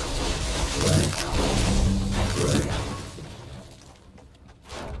though.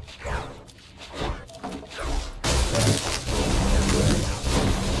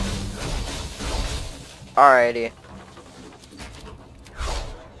 Alrighty.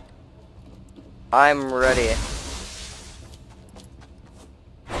 I'm ready.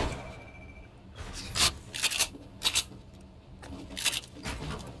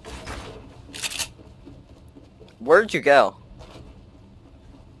 Where'd you go?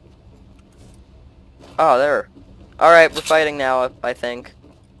 Oh, there. Alright, we're fighting now, I think.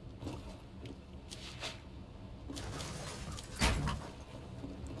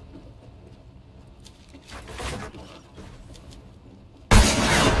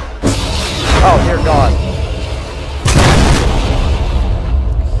 Oh, dear God.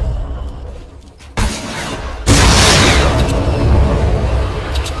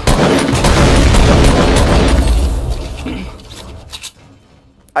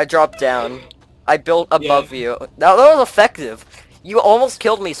 I dropped down. I built above you. That was effective. You almost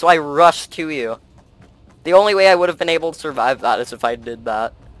killed me, so I rushed to you. The only way I would have been able to survive that is if I did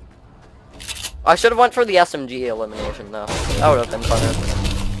that. I should have went for the SMG elimination, though. That would have been funner.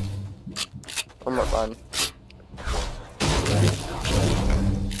 Or more fun.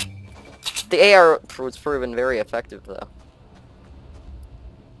 The AR was proven very effective, though.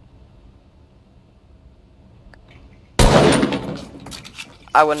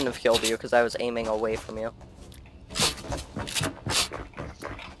 I wouldn't have killed you because I was aiming away from you.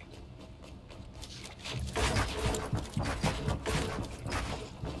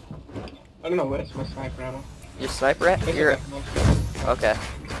 I don't know where's my sniper ammo. Your sniper at? You're... Okay.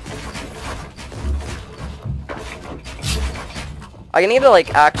 I need to,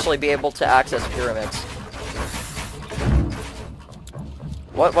 like, actually be able to access pyramids.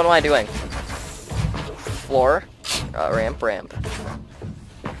 What am I doing? Floor? Ramp.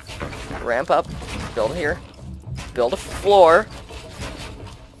 Ramp up. Build here. Build a floor.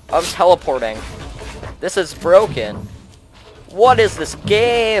 I'm teleporting. This is broken. What is this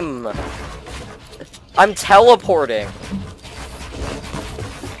game? I'm teleporting.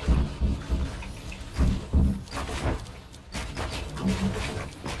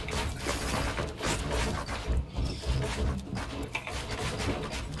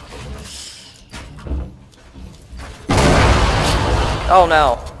 Oh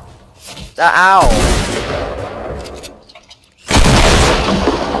no. Ow.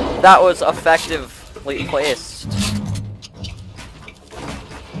 That was effectively placed.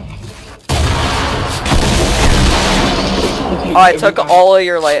 Oh, I took all of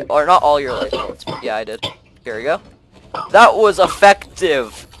your light, or not all your light bullets. Yeah, I did. Here we go. That was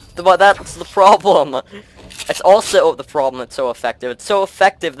effective. But that's the problem. It's also the problem it's so effective. It's so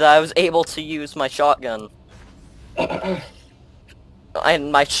effective that I was able to use my shotgun.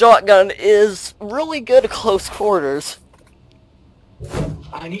 And my shotgun is really good at close quarters.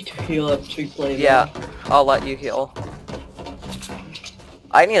 I need to heal up to play. Yeah, I'll let you heal.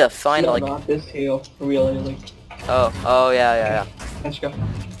 I need to find no, like... not this heal, really, like... Oh, yeah. Let's go.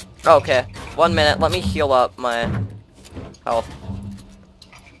 Okay, 1 minute, let me heal up my health.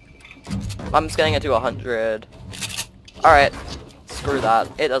 I'm just getting it to 100. Alright, screw that.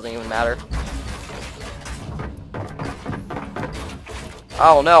 It doesn't even matter.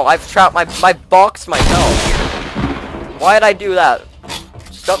 Oh no, I've trapped my box myself. Why did I do that?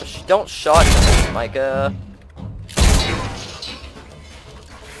 Stop, don't shot Micah.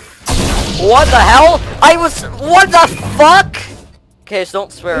 What the hell? What the fuck? Okay, so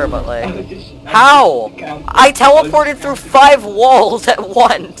don't swear, but like, how? I teleported through 5 walls at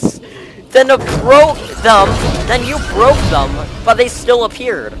once. Then I broke them, then you broke them, but they still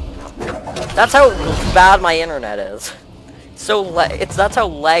appeared. That's how bad my internet is. So that's how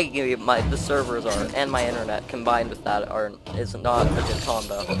laggy the servers are, and my internet combined with that is not a good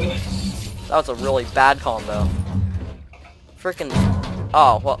combo. That was a really bad combo. Freaking.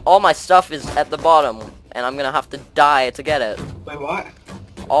 Oh well, all my stuff is at the bottom, and I'm gonna have to die to get it. Wait, what?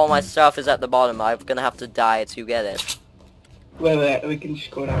 All my stuff is at the bottom. I'm gonna have to die to get it. Wait, we can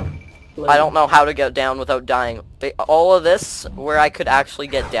just go down. I don't know how to get down without dying. All of this, where I could actually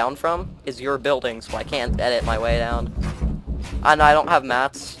get down from, is your building, so I can't edit my way down. And I don't have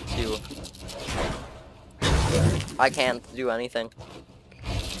mats to... I can't do anything.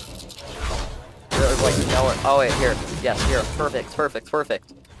 There's like nowhere... Oh wait, here. Yes, here.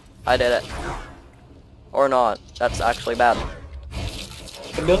 Perfect. I did it. Or not. That's actually bad.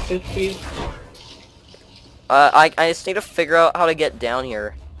 I built this for you. I just need to figure out how to get down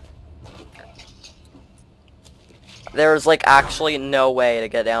here. There's like actually no way to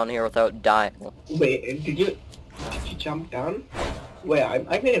get down here without dying. Wait, did you jump down? Wait,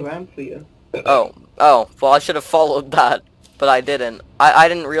 I made a ramp for you. Oh, well I should have followed that, but I didn't. I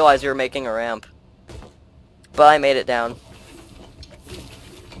didn't realize you were making a ramp. But I made it down.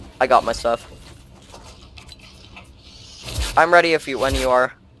 I got my stuff. I'm ready when you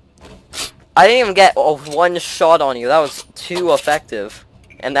are. I didn't even get one shot on you. That was too effective.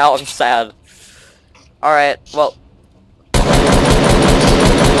 And now I'm sad. Alright, well.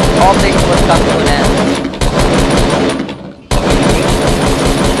 All things must come to an end.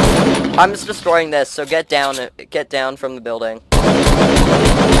 I'm just destroying this, so get down from the building.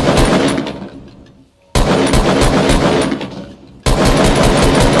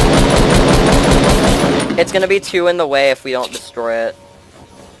 It's gonna be 2 in the way if we don't destroy it.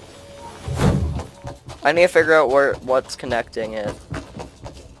 I need to figure out what's connecting it.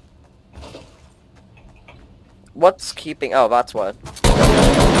 What's keeping... Oh, that's what.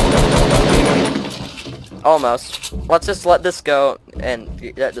 Almost. Let's just let this go and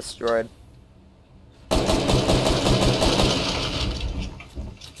get destroyed.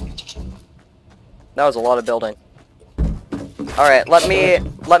 That was a lot of building. Alright, let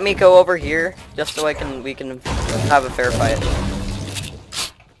me go over here just so we can have a fair fight.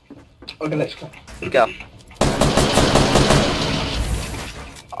 Okay, let's go. Go.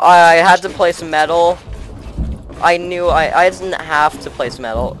 I had to place metal. I knew I didn't have to place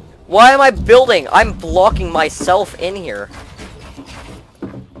metal. Why am I building? I'm blocking myself in here.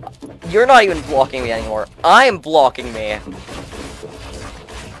 You're not even blocking me anymore. I'm blocking me.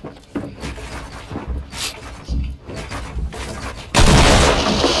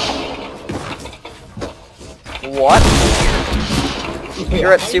 What?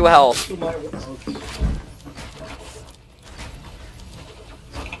 You're at 2 health.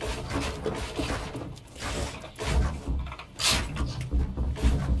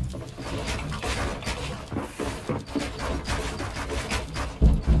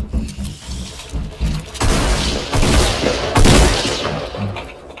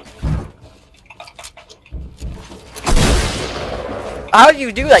 How did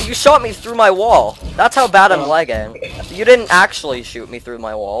you do that? You shot me through my wall. That's how bad I'm lagging. You didn't actually shoot me through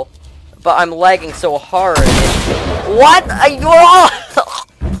my wall. But I'm lagging so hard. What? I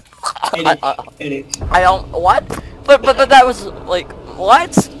don't... What? But that was, like...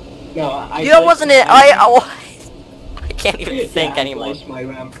 What? No, that wasn't it. I can't even think anymore. I placed my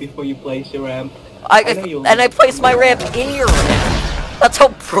ramp before you placed your ramp. I placed my ramp in your ramp. That's how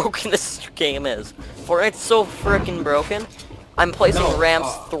broken this game is. Fortnite's so freaking broken. I'm placing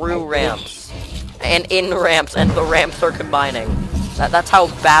ramps through ramps. And in ramps, and the ramps are combining. That's how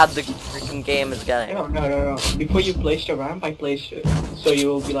bad the freaking game is getting. No. Before you placed your ramp, I placed it. So you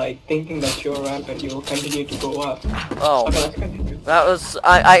will be like thinking that's your ramp and you will continue to go up. Oh. Okay, let's continue. That was...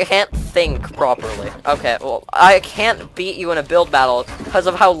 I can't think properly. Okay, well, I can't beat you in a build battle because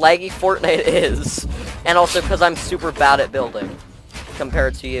of how laggy Fortnite is. And also because I'm super bad at building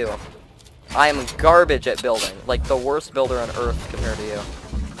compared to you. I am garbage at building, like the worst builder on earth compared to you.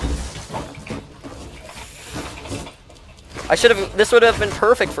 This would have been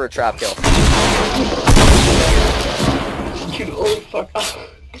perfect for a trap kill. You only fuck up.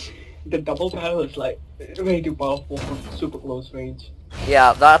 the double barrel is like way too powerful for super close range.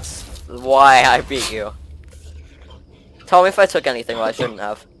 Yeah, that's why I beat you. Tell me if I took anything that I shouldn't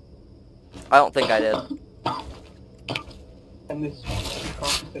have. I don't think I did. And this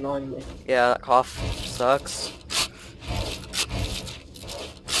cough is annoying me. Yeah, that cough sucks.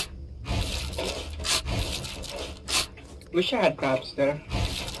 Wish I had crabs there.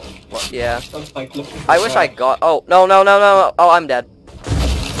 Well, yeah. I was like looking for I wish I crabs. got. Oh, no, no, no, no. Oh, I'm dead.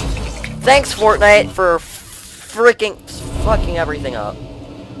 Thanks, Fortnite, for freaking fucking everything up.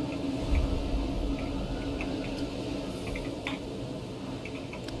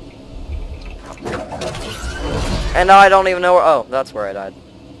 And now I don't even know where. Oh, that's where I died.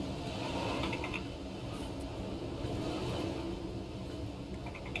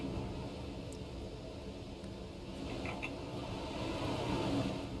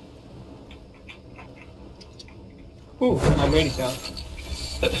 Ooh, I made it down.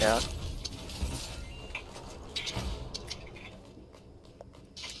 Yeah.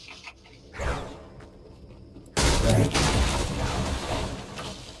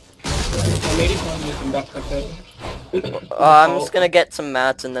 I made it down using that like that. I'm just gonna get some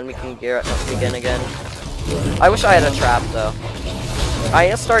mats and then we can gear up begin again. I wish I had a trap though. I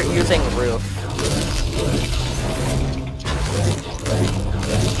need to start using roof.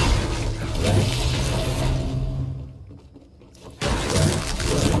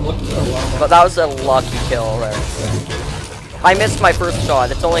 But that was a lucky kill there. I missed my first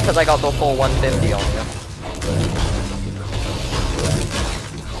shot. It's only because I got the full 150 on you.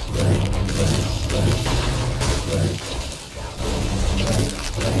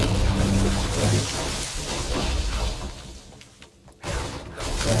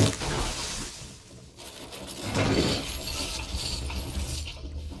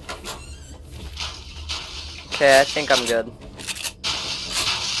 Okay, I think I'm good.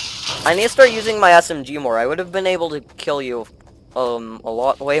 I need to start using my SMG more. I would have been able to kill you,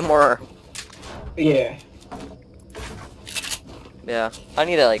 way more. Yeah. Yeah, I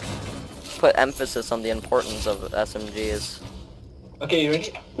need to, like, put emphasis on the importance of SMGs. Okay, you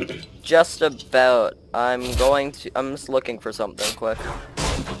ready? Just about. I'm just looking for something quick.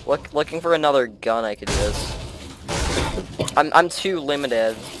 Looking for another gun I could use. I'm too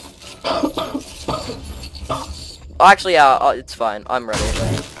limited. Actually, yeah, it's fine. I'm ready.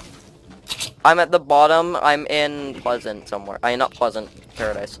 I'm at the bottom. I'm in Pleasant somewhere. Not Pleasant,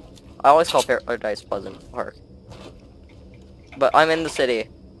 Paradise. I always call Paradise Pleasant Park. But I'm in the city.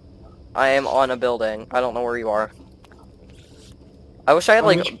 I am on a building. I don't know where you are. I wish I had,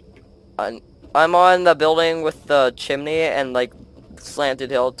 like... I'm on the building with the chimney and, like,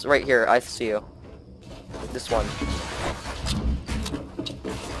 slanted hill. It's right here. I see you. This one.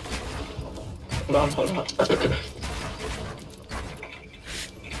 Hold on.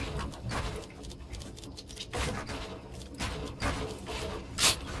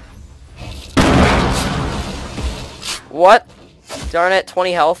 What? Darn it,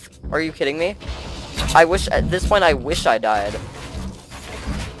 20 health? Are you kidding me? I wish, at this point, I wish I died.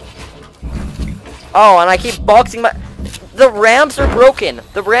 Oh, and I keep boxing my... The ramps are broken!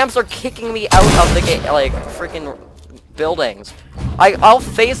 The ramps are kicking me out of the game, like, freaking buildings. I'll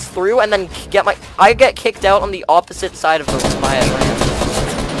phase through and then I get kicked out on the opposite side of my ramp.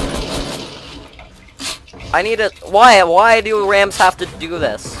 I need to... Why do ramps have to do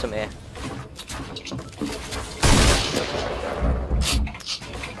this to me?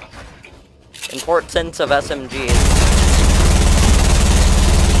 Importance of SMGs.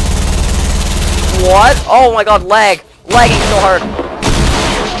 What? Oh my god, lag! Lagging so hard!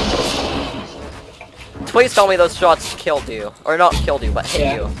 Please tell me those shots killed you. Or not killed you, but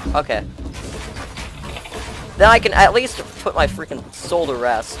hit you. Okay. Then I can at least put my freaking soul to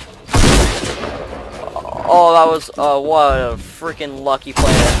rest. Oh, that was, what a freaking lucky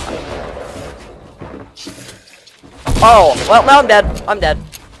player. Oh, well, now I'm dead. I'm dead.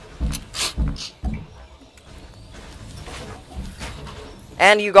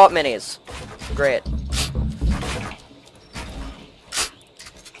 And you got minis. Great.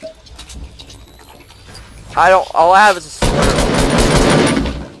 All I have is a slurp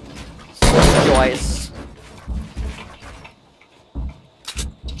choice.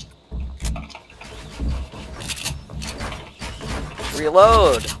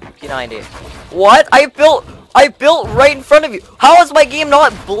 Reload. P90. What? I built right in front of you. How is my game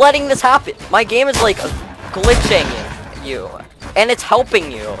not letting this happen? My game is like glitching you. And it's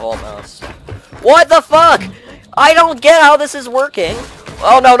helping you, almost. What the fuck? I don't get how this is working.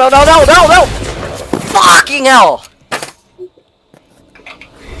 Oh, no. Fucking hell!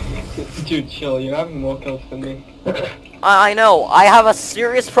 Dude, chill. You're having more kills than me. I know. I have a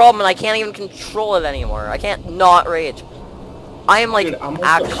serious problem and I can't even control it anymore. I can't not rage. I am like, Dude,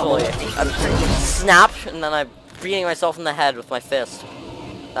 actually, I'm snap and then I'm beating myself in the head with my fist.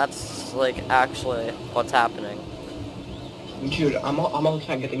 That's like actually what's happening. Dude, I'm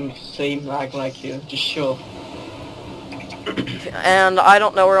also getting the same lag like you. Just show. And I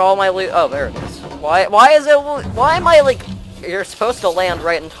don't know where all my loot. Oh, there it is. Why is it? Why am I like? You're supposed to land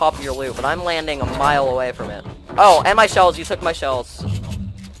right on top of your loot, but I'm landing a mile away from it. Oh, and my shells. You took my shells.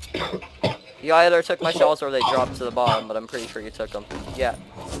 You either took my shells or they dropped to the bottom, but I'm pretty sure you took them. Yeah,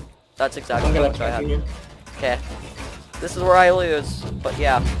 that's exactly how much I had. Okay, this is where I lose. But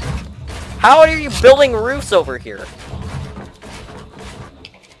yeah, how are you building roofs over here?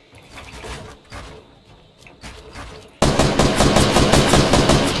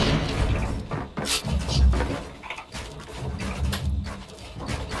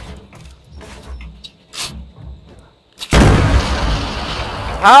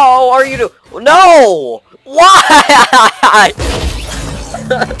 How are you doing? No! Why?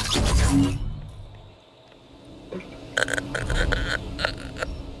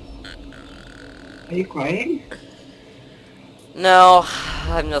 Are you crying? No,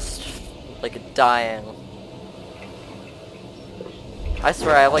 I'm just like dying. I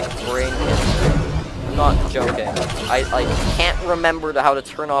swear I have like brain cancer. I'm not joking. I can't remember how to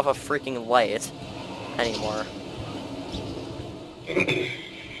turn off a freaking light anymore.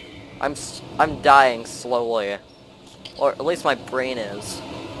 I'm dying slowly. Or at least my brain is.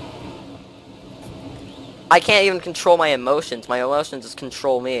 I can't even control my emotions. My emotions just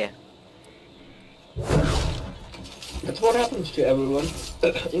control me. That's what happens to everyone.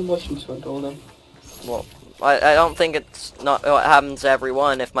 Emotions control them. Well, I don't think it's not what happens to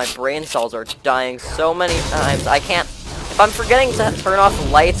everyone. If my brain cells are dying so many times, I can't... If I'm forgetting to turn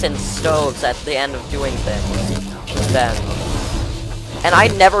off lights and stoves at the end of doing things, then... And I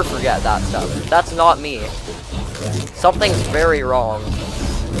never forget that stuff. That's not me. Something's very wrong.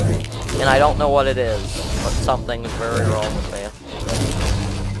 And I don't know what it is, but something's very wrong with me.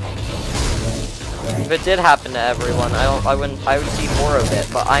 If it did happen to everyone, I would see more of it,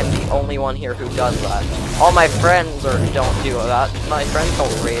 but I'm the only one here who does that. All my friends don't do that. My friends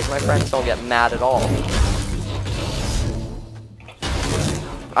don't rage, my friends don't get mad at all.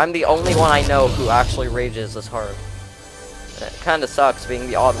 I'm the only one I know who actually rages this hard. It kinda sucks being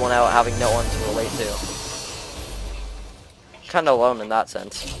the odd one out, having no one to relate to. Kinda alone in that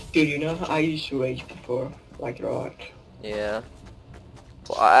sense. Dude, you know, I used to rage before, like a lot. Yeah.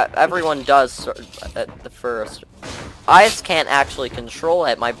 Well, everyone does at the first. I just can't actually control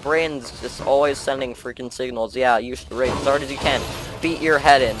it. My brain's just always sending freaking signals. Yeah, you should rage as hard as you can. Beat your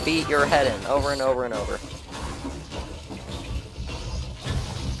head in. Beat your head in. Over and over and over.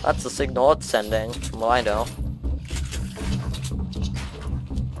 That's the signal it's sending, from what I know.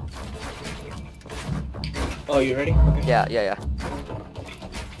 Oh, you ready? Okay. Yeah.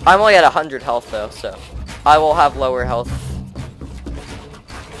 I'm only at 100 health though, so I will have lower health.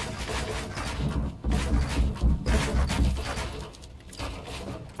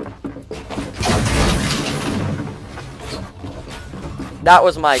 That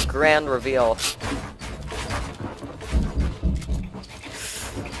was my grand reveal.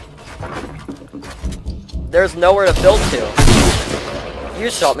 There's nowhere to build to. You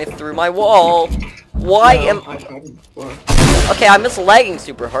shot me through my wall. Why am... Okay, I'm just lagging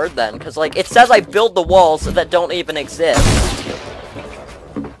super hard then, because, like, it says I build the walls that don't even exist.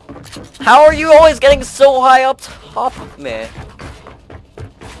 How are you always getting so high up top of me?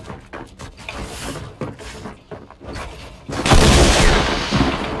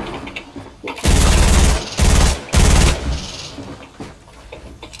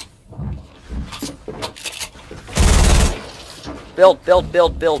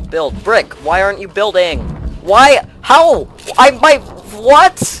 Build. Brick, why aren't you building? Why? How?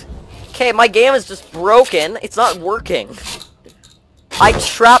 What? Okay, my game is just broken. It's not working. I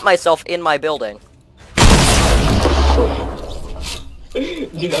trapped myself in my building.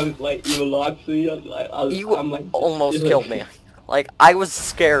 Dude, I was like, you lost me. I'm like, almost killed me. Like, I was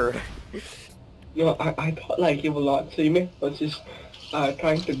scared. No, I thought like you will not see me. I was just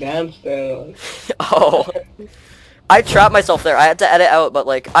trying to dance there. Oh. I trapped myself there. I had to edit out, but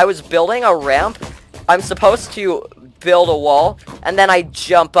like, I was building a ramp. I'm supposed to build a wall, and then I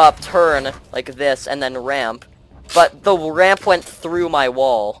jump up, turn, like this, and then ramp. But the ramp went through my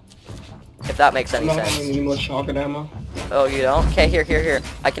wall. If that makes any sense. Any more shotgun ammo? Oh, you don't? Okay, here.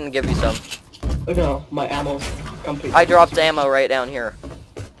 I can give you some. Oh no, my ammo's complete. I dropped ammo right down here.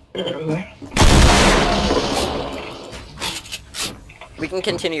 We can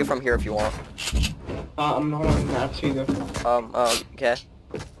continue from here if you want. I'm not on maps either. Okay.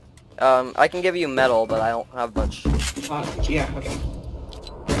 I can give you metal, but I don't have much. Yeah, okay.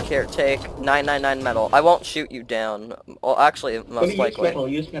 Here, take 999 metal. I won't shoot you down. Well, actually, most likely.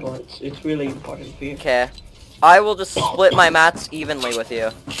 Use metal. It's really important for you. Okay. I will just split my mats evenly with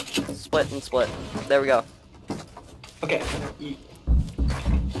you. Split and split. There we go. Okay.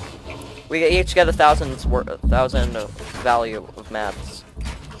 We each get 1,000 value of mats.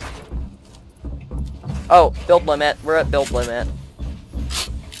 Oh, build limit. We're at build limit.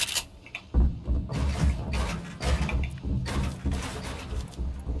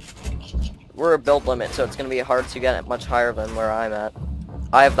 We're at build limit, so it's gonna be hard to get it much higher than where I'm at.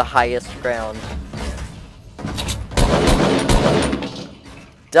 I have the highest ground.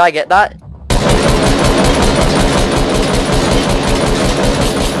 Did I get that?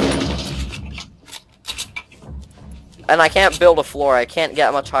 And I can't build a floor. I can't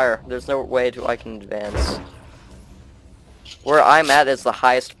get much higher. There's no way I can advance. Where I'm at is the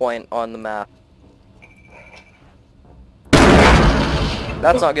highest point on the map.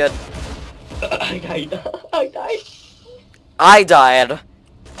 That's not good. I died. I died. I died.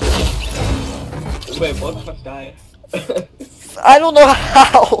 Wait, both of us died. I don't know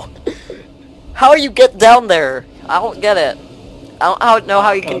how. How you get down there? I don't get it. I don't know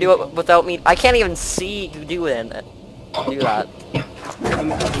how you can do it without me. I can't even see you doing it. Do that.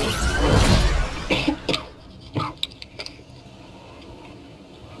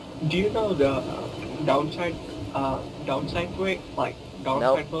 Do you know the downside to it? Like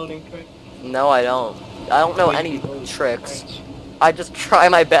downside building to it? No, I don't. I don't know any tricks. I just try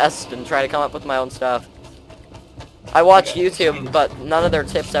my best and try to come up with my own stuff. I watch YouTube, but none of their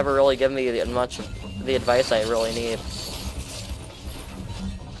tips ever really give me much of the advice I really need.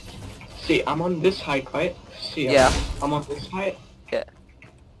 See, I'm on this height, right? See, yeah. I'm on this height. Yeah.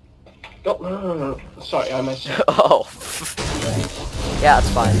 No. Sorry, I messed up. Oh. Yeah, it's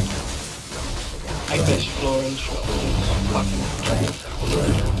fine. I missed floor and show.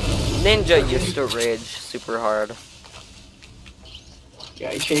 Ninja used to rage super hard. Yeah,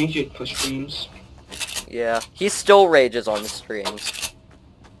 I changed it for streams. Yeah, he still rages on the streams.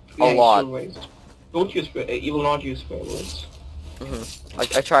 Yeah, A lot. Don't use you will not use swear words.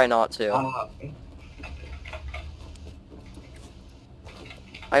 I try not to.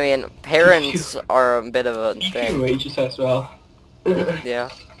 I mean, parents are a bit of a thing. Rages as well. Yeah.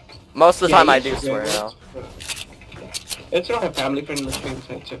 Most of the time I do swear now. It's not a family friendly stream,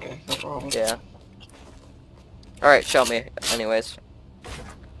 so it's okay. No problem. Yeah. Alright, show me. Anyways.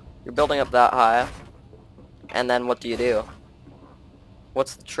 You're building up that high. And then what do you do?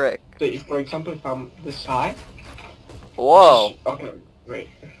 What's the trick? So if, for example, if I'm this high. Whoa. Okay, wait.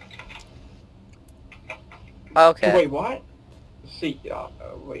 Okay. Wait, what? See,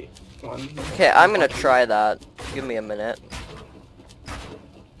 wait. One. Okay, I'm gonna try that. Give me a minute.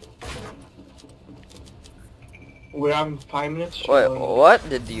 We're having 5 minutes. Wait, what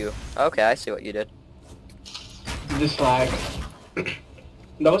did you? Okay, I see what you did. This lag.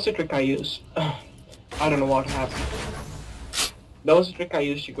 That was the trick I used. I don't know what happened. That was the trick I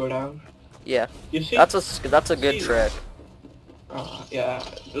used to go down. Yeah. You see? That's a good trick. Yeah,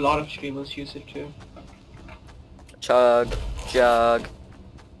 a lot of streamers use it too. Chug, jug.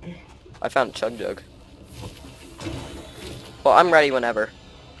 I found chug jug. Well, I'm ready whenever.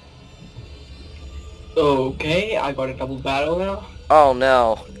 Okay, I got a double battle now. Oh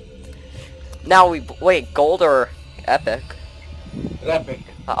no. Now wait, gold or epic? Epic.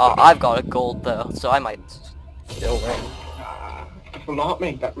 I've got a gold though, so I might still win. It will not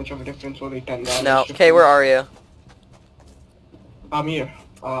make that much of a difference, only 10 damage. No, okay, where are you? I'm here,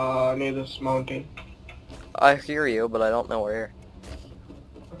 near this mountain. I hear you, but I don't know where.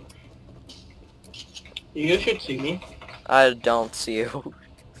 You should see me. I don't see you.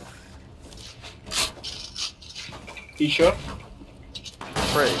 You sure?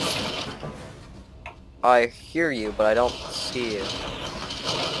 Pretty. I hear you, but I don't see you.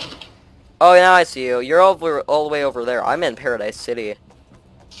 Oh, now I see you. You're all the way over there. I'm in Paradise City.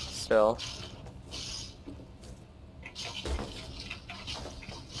 Still.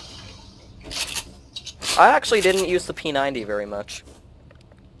 I actually didn't use the P90 very much.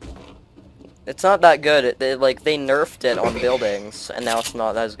 It's not that good. They nerfed it on buildings, and now it's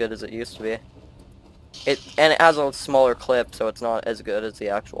not as good as it used to be. And it has a smaller clip, so it's not as good as the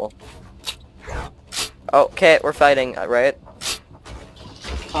actual. Okay, we're fighting, right?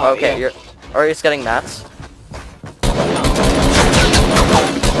 Okay, yeah. Are you just getting mats?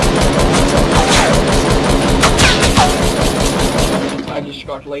 I just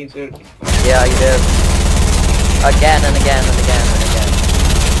got lasered. Yeah, you did. Again and again and again and again.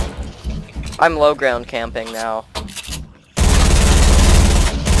 I'm low ground camping now.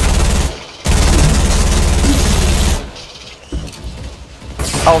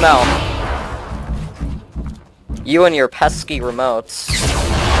 Oh no. You and your pesky remotes.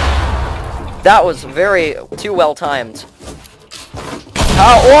 That was too well timed.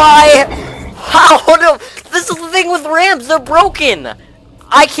 Why? How? No, this is the thing with ramps, they're broken!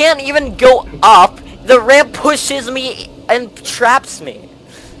 I can't even go up, the ramp pushes me and traps me.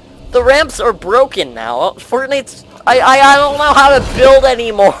 The ramps are broken now. Fortnite's... I don't know how to build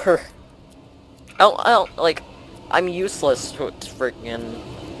anymore. I don't, like, I'm useless to freaking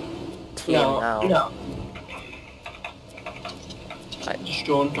team now. No. Just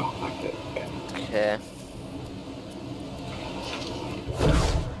don't talk like that. Okay.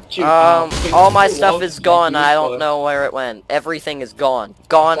 Dude, All my stuff is gone. I don't know where it went. Everything is gone.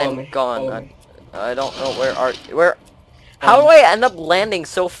 Gone and gone. I don't know where how do I end up landing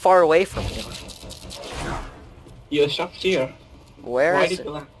so far away from you? Your stuff's here. Where Why is did it?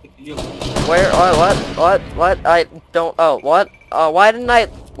 you land? Where? What? I don't. Oh, what? Why didn't I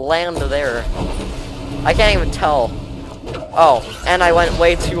land there? I can't even tell. Oh, and I went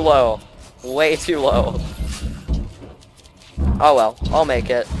way too low. Way too low. Oh well, I'll make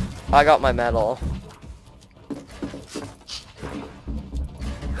it. I got my medal.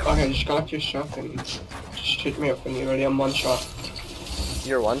 Okay, just collect your stuff and just hit me up when you're ready. I'm one shot.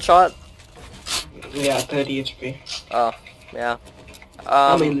 You're one shot? Yeah, 30 HP. Oh, yeah.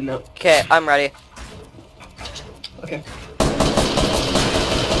 I mean, no. Okay, I'm ready. Okay.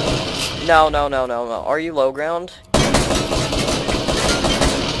 No. Are you low ground?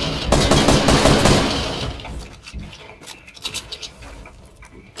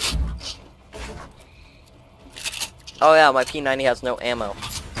 Oh yeah, my P90 has no ammo.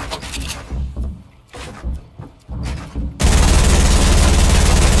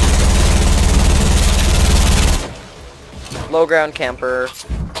 Low ground camper.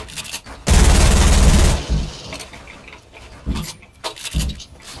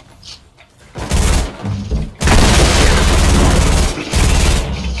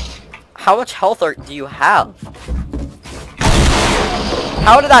 How much health do you have?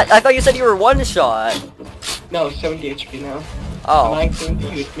 How did I thought you said you were one shot. No, 70 HP now. Oh. I'm like 70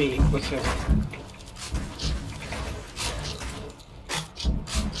 with me. What's up?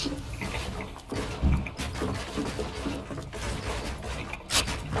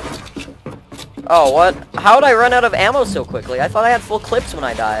 Oh, what? How did I run out of ammo so quickly? I thought I had full clips when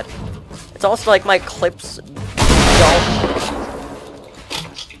I died. It's also like my clips don't...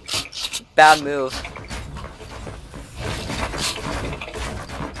 Bad move.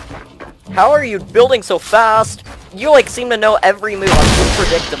 How are you building so fast? You like seem to know every move. I'm too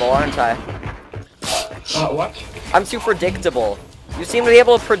predictable, aren't I? What? I'm too predictable. You seem to be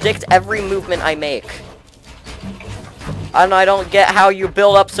able to predict every movement I make. And I don't get how you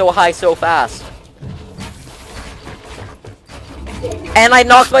build up so high so fast. And I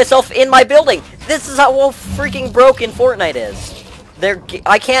knocked myself in my building! This is how freaking broken Fortnite is.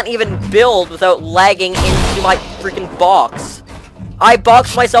 I can't even build without lagging into my freaking box. I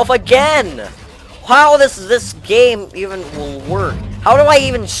boxed myself again! How does this game even will work? How do I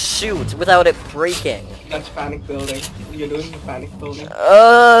even shoot without it breaking? That's panic building. You're doing the panic building.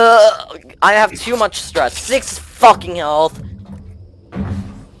 I have too much stress. 6 fucking health.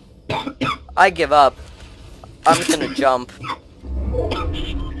 I give up. I'm just gonna jump.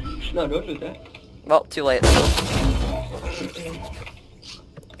 No, don't do that. Well, too late.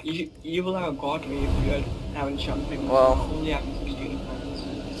 You will have got me if you haven't jumping. Well. Only having 16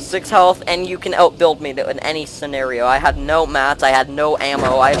 pounds. 6 health, and you can outbuild me in any scenario. I had no mats, I had no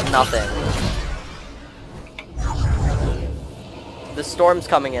ammo, I had nothing. The storm's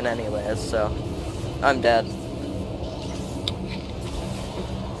coming in anyways, so I'm dead.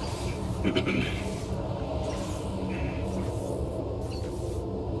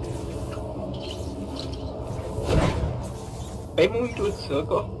 Are you moving to a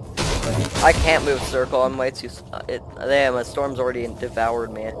circle? I can't move circle, I'm way too... Damn, a storm's already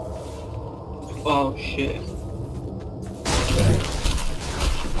devoured me. Oh shit.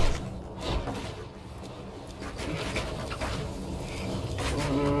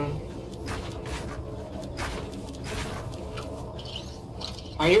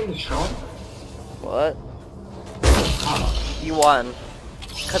 Are you in the storm? What? You won.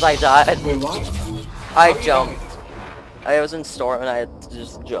 Cause I died. Wait, what? I jumped. I was in storm and I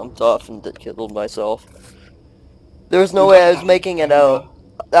just jumped off and killed myself. There was no way I was making it out.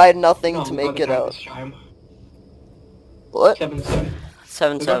 I had nothing to make it out. What? 7-7.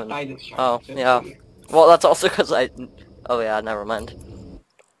 7-7. Oh, yeah. Well, that's also because I... Oh, yeah, never mind.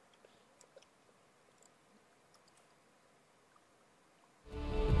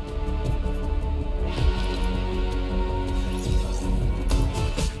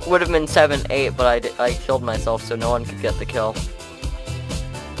 would have been 7-8, but I killed myself so no one could get the kill.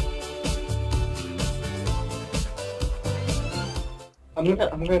 I'm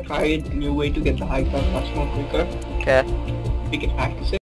gonna try a new way to get the high ground much more quicker. Okay. We can practice it.